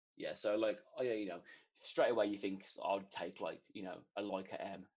 Yeah, so like, you know, straight away you think I'd take like, you know, a Leica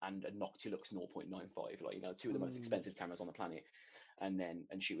M and a Noctilux 0.95, like, you know, two of the most expensive cameras on the planet, and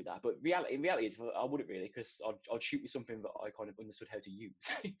shoot with that. But in reality, I wouldn't really, because I'd shoot with something that I kind of understood how to use.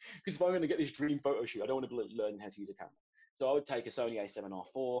 Because if I'm going to get this dream photo shoot, I don't want to be learning how to use a camera. So I would take a Sony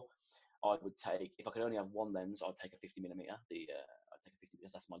A7R4. I would take, if I could only have one lens, I'd take a 50mm. I'd take a 50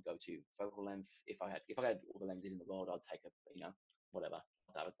 because that's my go-to focal length. If I had all the lenses in the world, I'd take a, you know, whatever.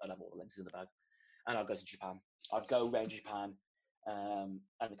 I'd have all the lenses in the bag, and I'd go to Japan. I'd go around Japan, and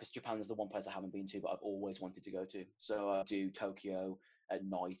because Japan is the one place I haven't been to, but I've always wanted to go to. So I'd do Tokyo at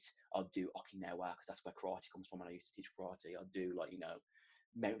night. I'd do Okinawa because that's where karate comes from, and I used to teach karate. I'd do, like, you know,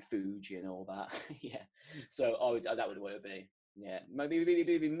 Mount Fuji and all that. Yeah. So that would what it would be. Yeah,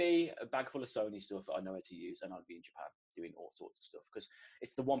 maybe me, a bag full of Sony stuff that I know how to use, and I'd be in Japan doing all sorts of stuff, because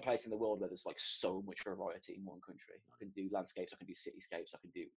it's the one place in the world where there's like so much variety in one country. I can do landscapes, I can do cityscapes, I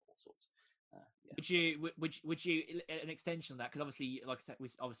can do all sorts. Yeah. Would you an extension of that? Because obviously, like I said,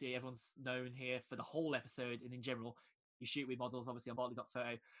 obviously everyone's known here for the whole episode, and in general, you shoot with models, obviously on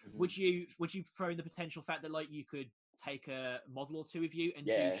Bartley.photo. Mm-hmm. Would you throw in the potential fact that, like, you could take a model or two with you and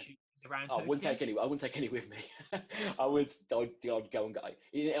do shoot around Tokyo? I wouldn't take any with me. I'd go and get,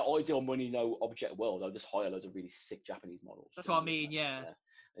 in an ideal money, no object world, I'd just hire loads of really sick Japanese models. That's what I mean. Yeah.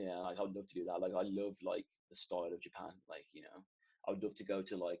 Like, I'd love to do that. Like, I love like the style of Japan. Like, you know, I would love to go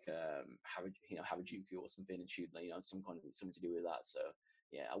to like Harajuku or something and shoot, you know, something to do with that. So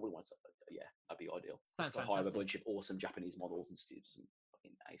yeah, I wouldn't want to. Yeah, that'd be ideal. Sounds just to hire a bunch of awesome Japanese models and do some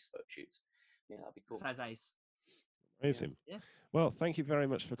fucking ace photo shoots. Yeah, that'd be cool. Sounds ace. Amazing. Yeah. Yes. Well, thank you very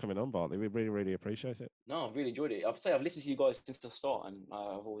much for coming on, Bartley. We really, really appreciate it. No, I've really enjoyed it. I've listened to you guys since the start, and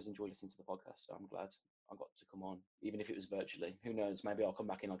I've always enjoyed listening to the podcast. So I'm glad I got to come on, even if it was virtually. Who knows? Maybe I'll come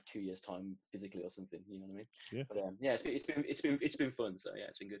back in like 2 years' time, physically or something. You know what I mean? Yeah. But yeah, it's been fun. So yeah,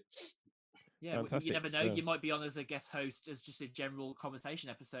 it's been good. Yeah, fantastic. You never know. You might be on as a guest host, as just a general conversation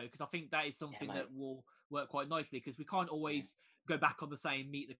episode, because I think that is something that will work quite nicely, because we can't always go back on the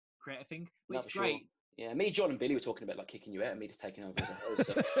same meet the creator thing. But it's great. Sure. Yeah, me, John, and Billy were talking about like kicking you out, and me just taking over as a host.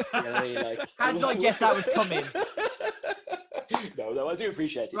 So, you know, like, how did I guess that was coming? No, I do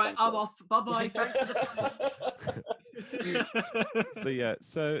appreciate it. Right, I'm off. Bye. Thanks for the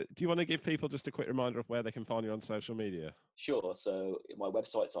So do you want to give people just a quick reminder of where they can find you on social media? Sure. So my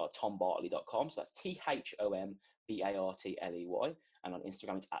websites are tombartley.com. So that's THOMBARTLEY. And on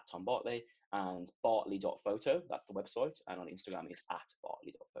Instagram, it's @TomBartley. And bartley.photo, that's the website. And on Instagram, it's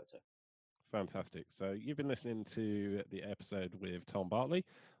 @bartley.photo. Fantastic. So you've been listening to the episode with Tom Bartley.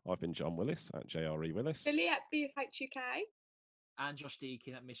 I've been John Willis at JRE Willis. Billy at BFHUK. And Josh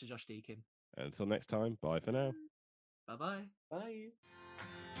Deakin at Mr. Josh Deakin. Until next time, bye for now. Bye-bye. Bye.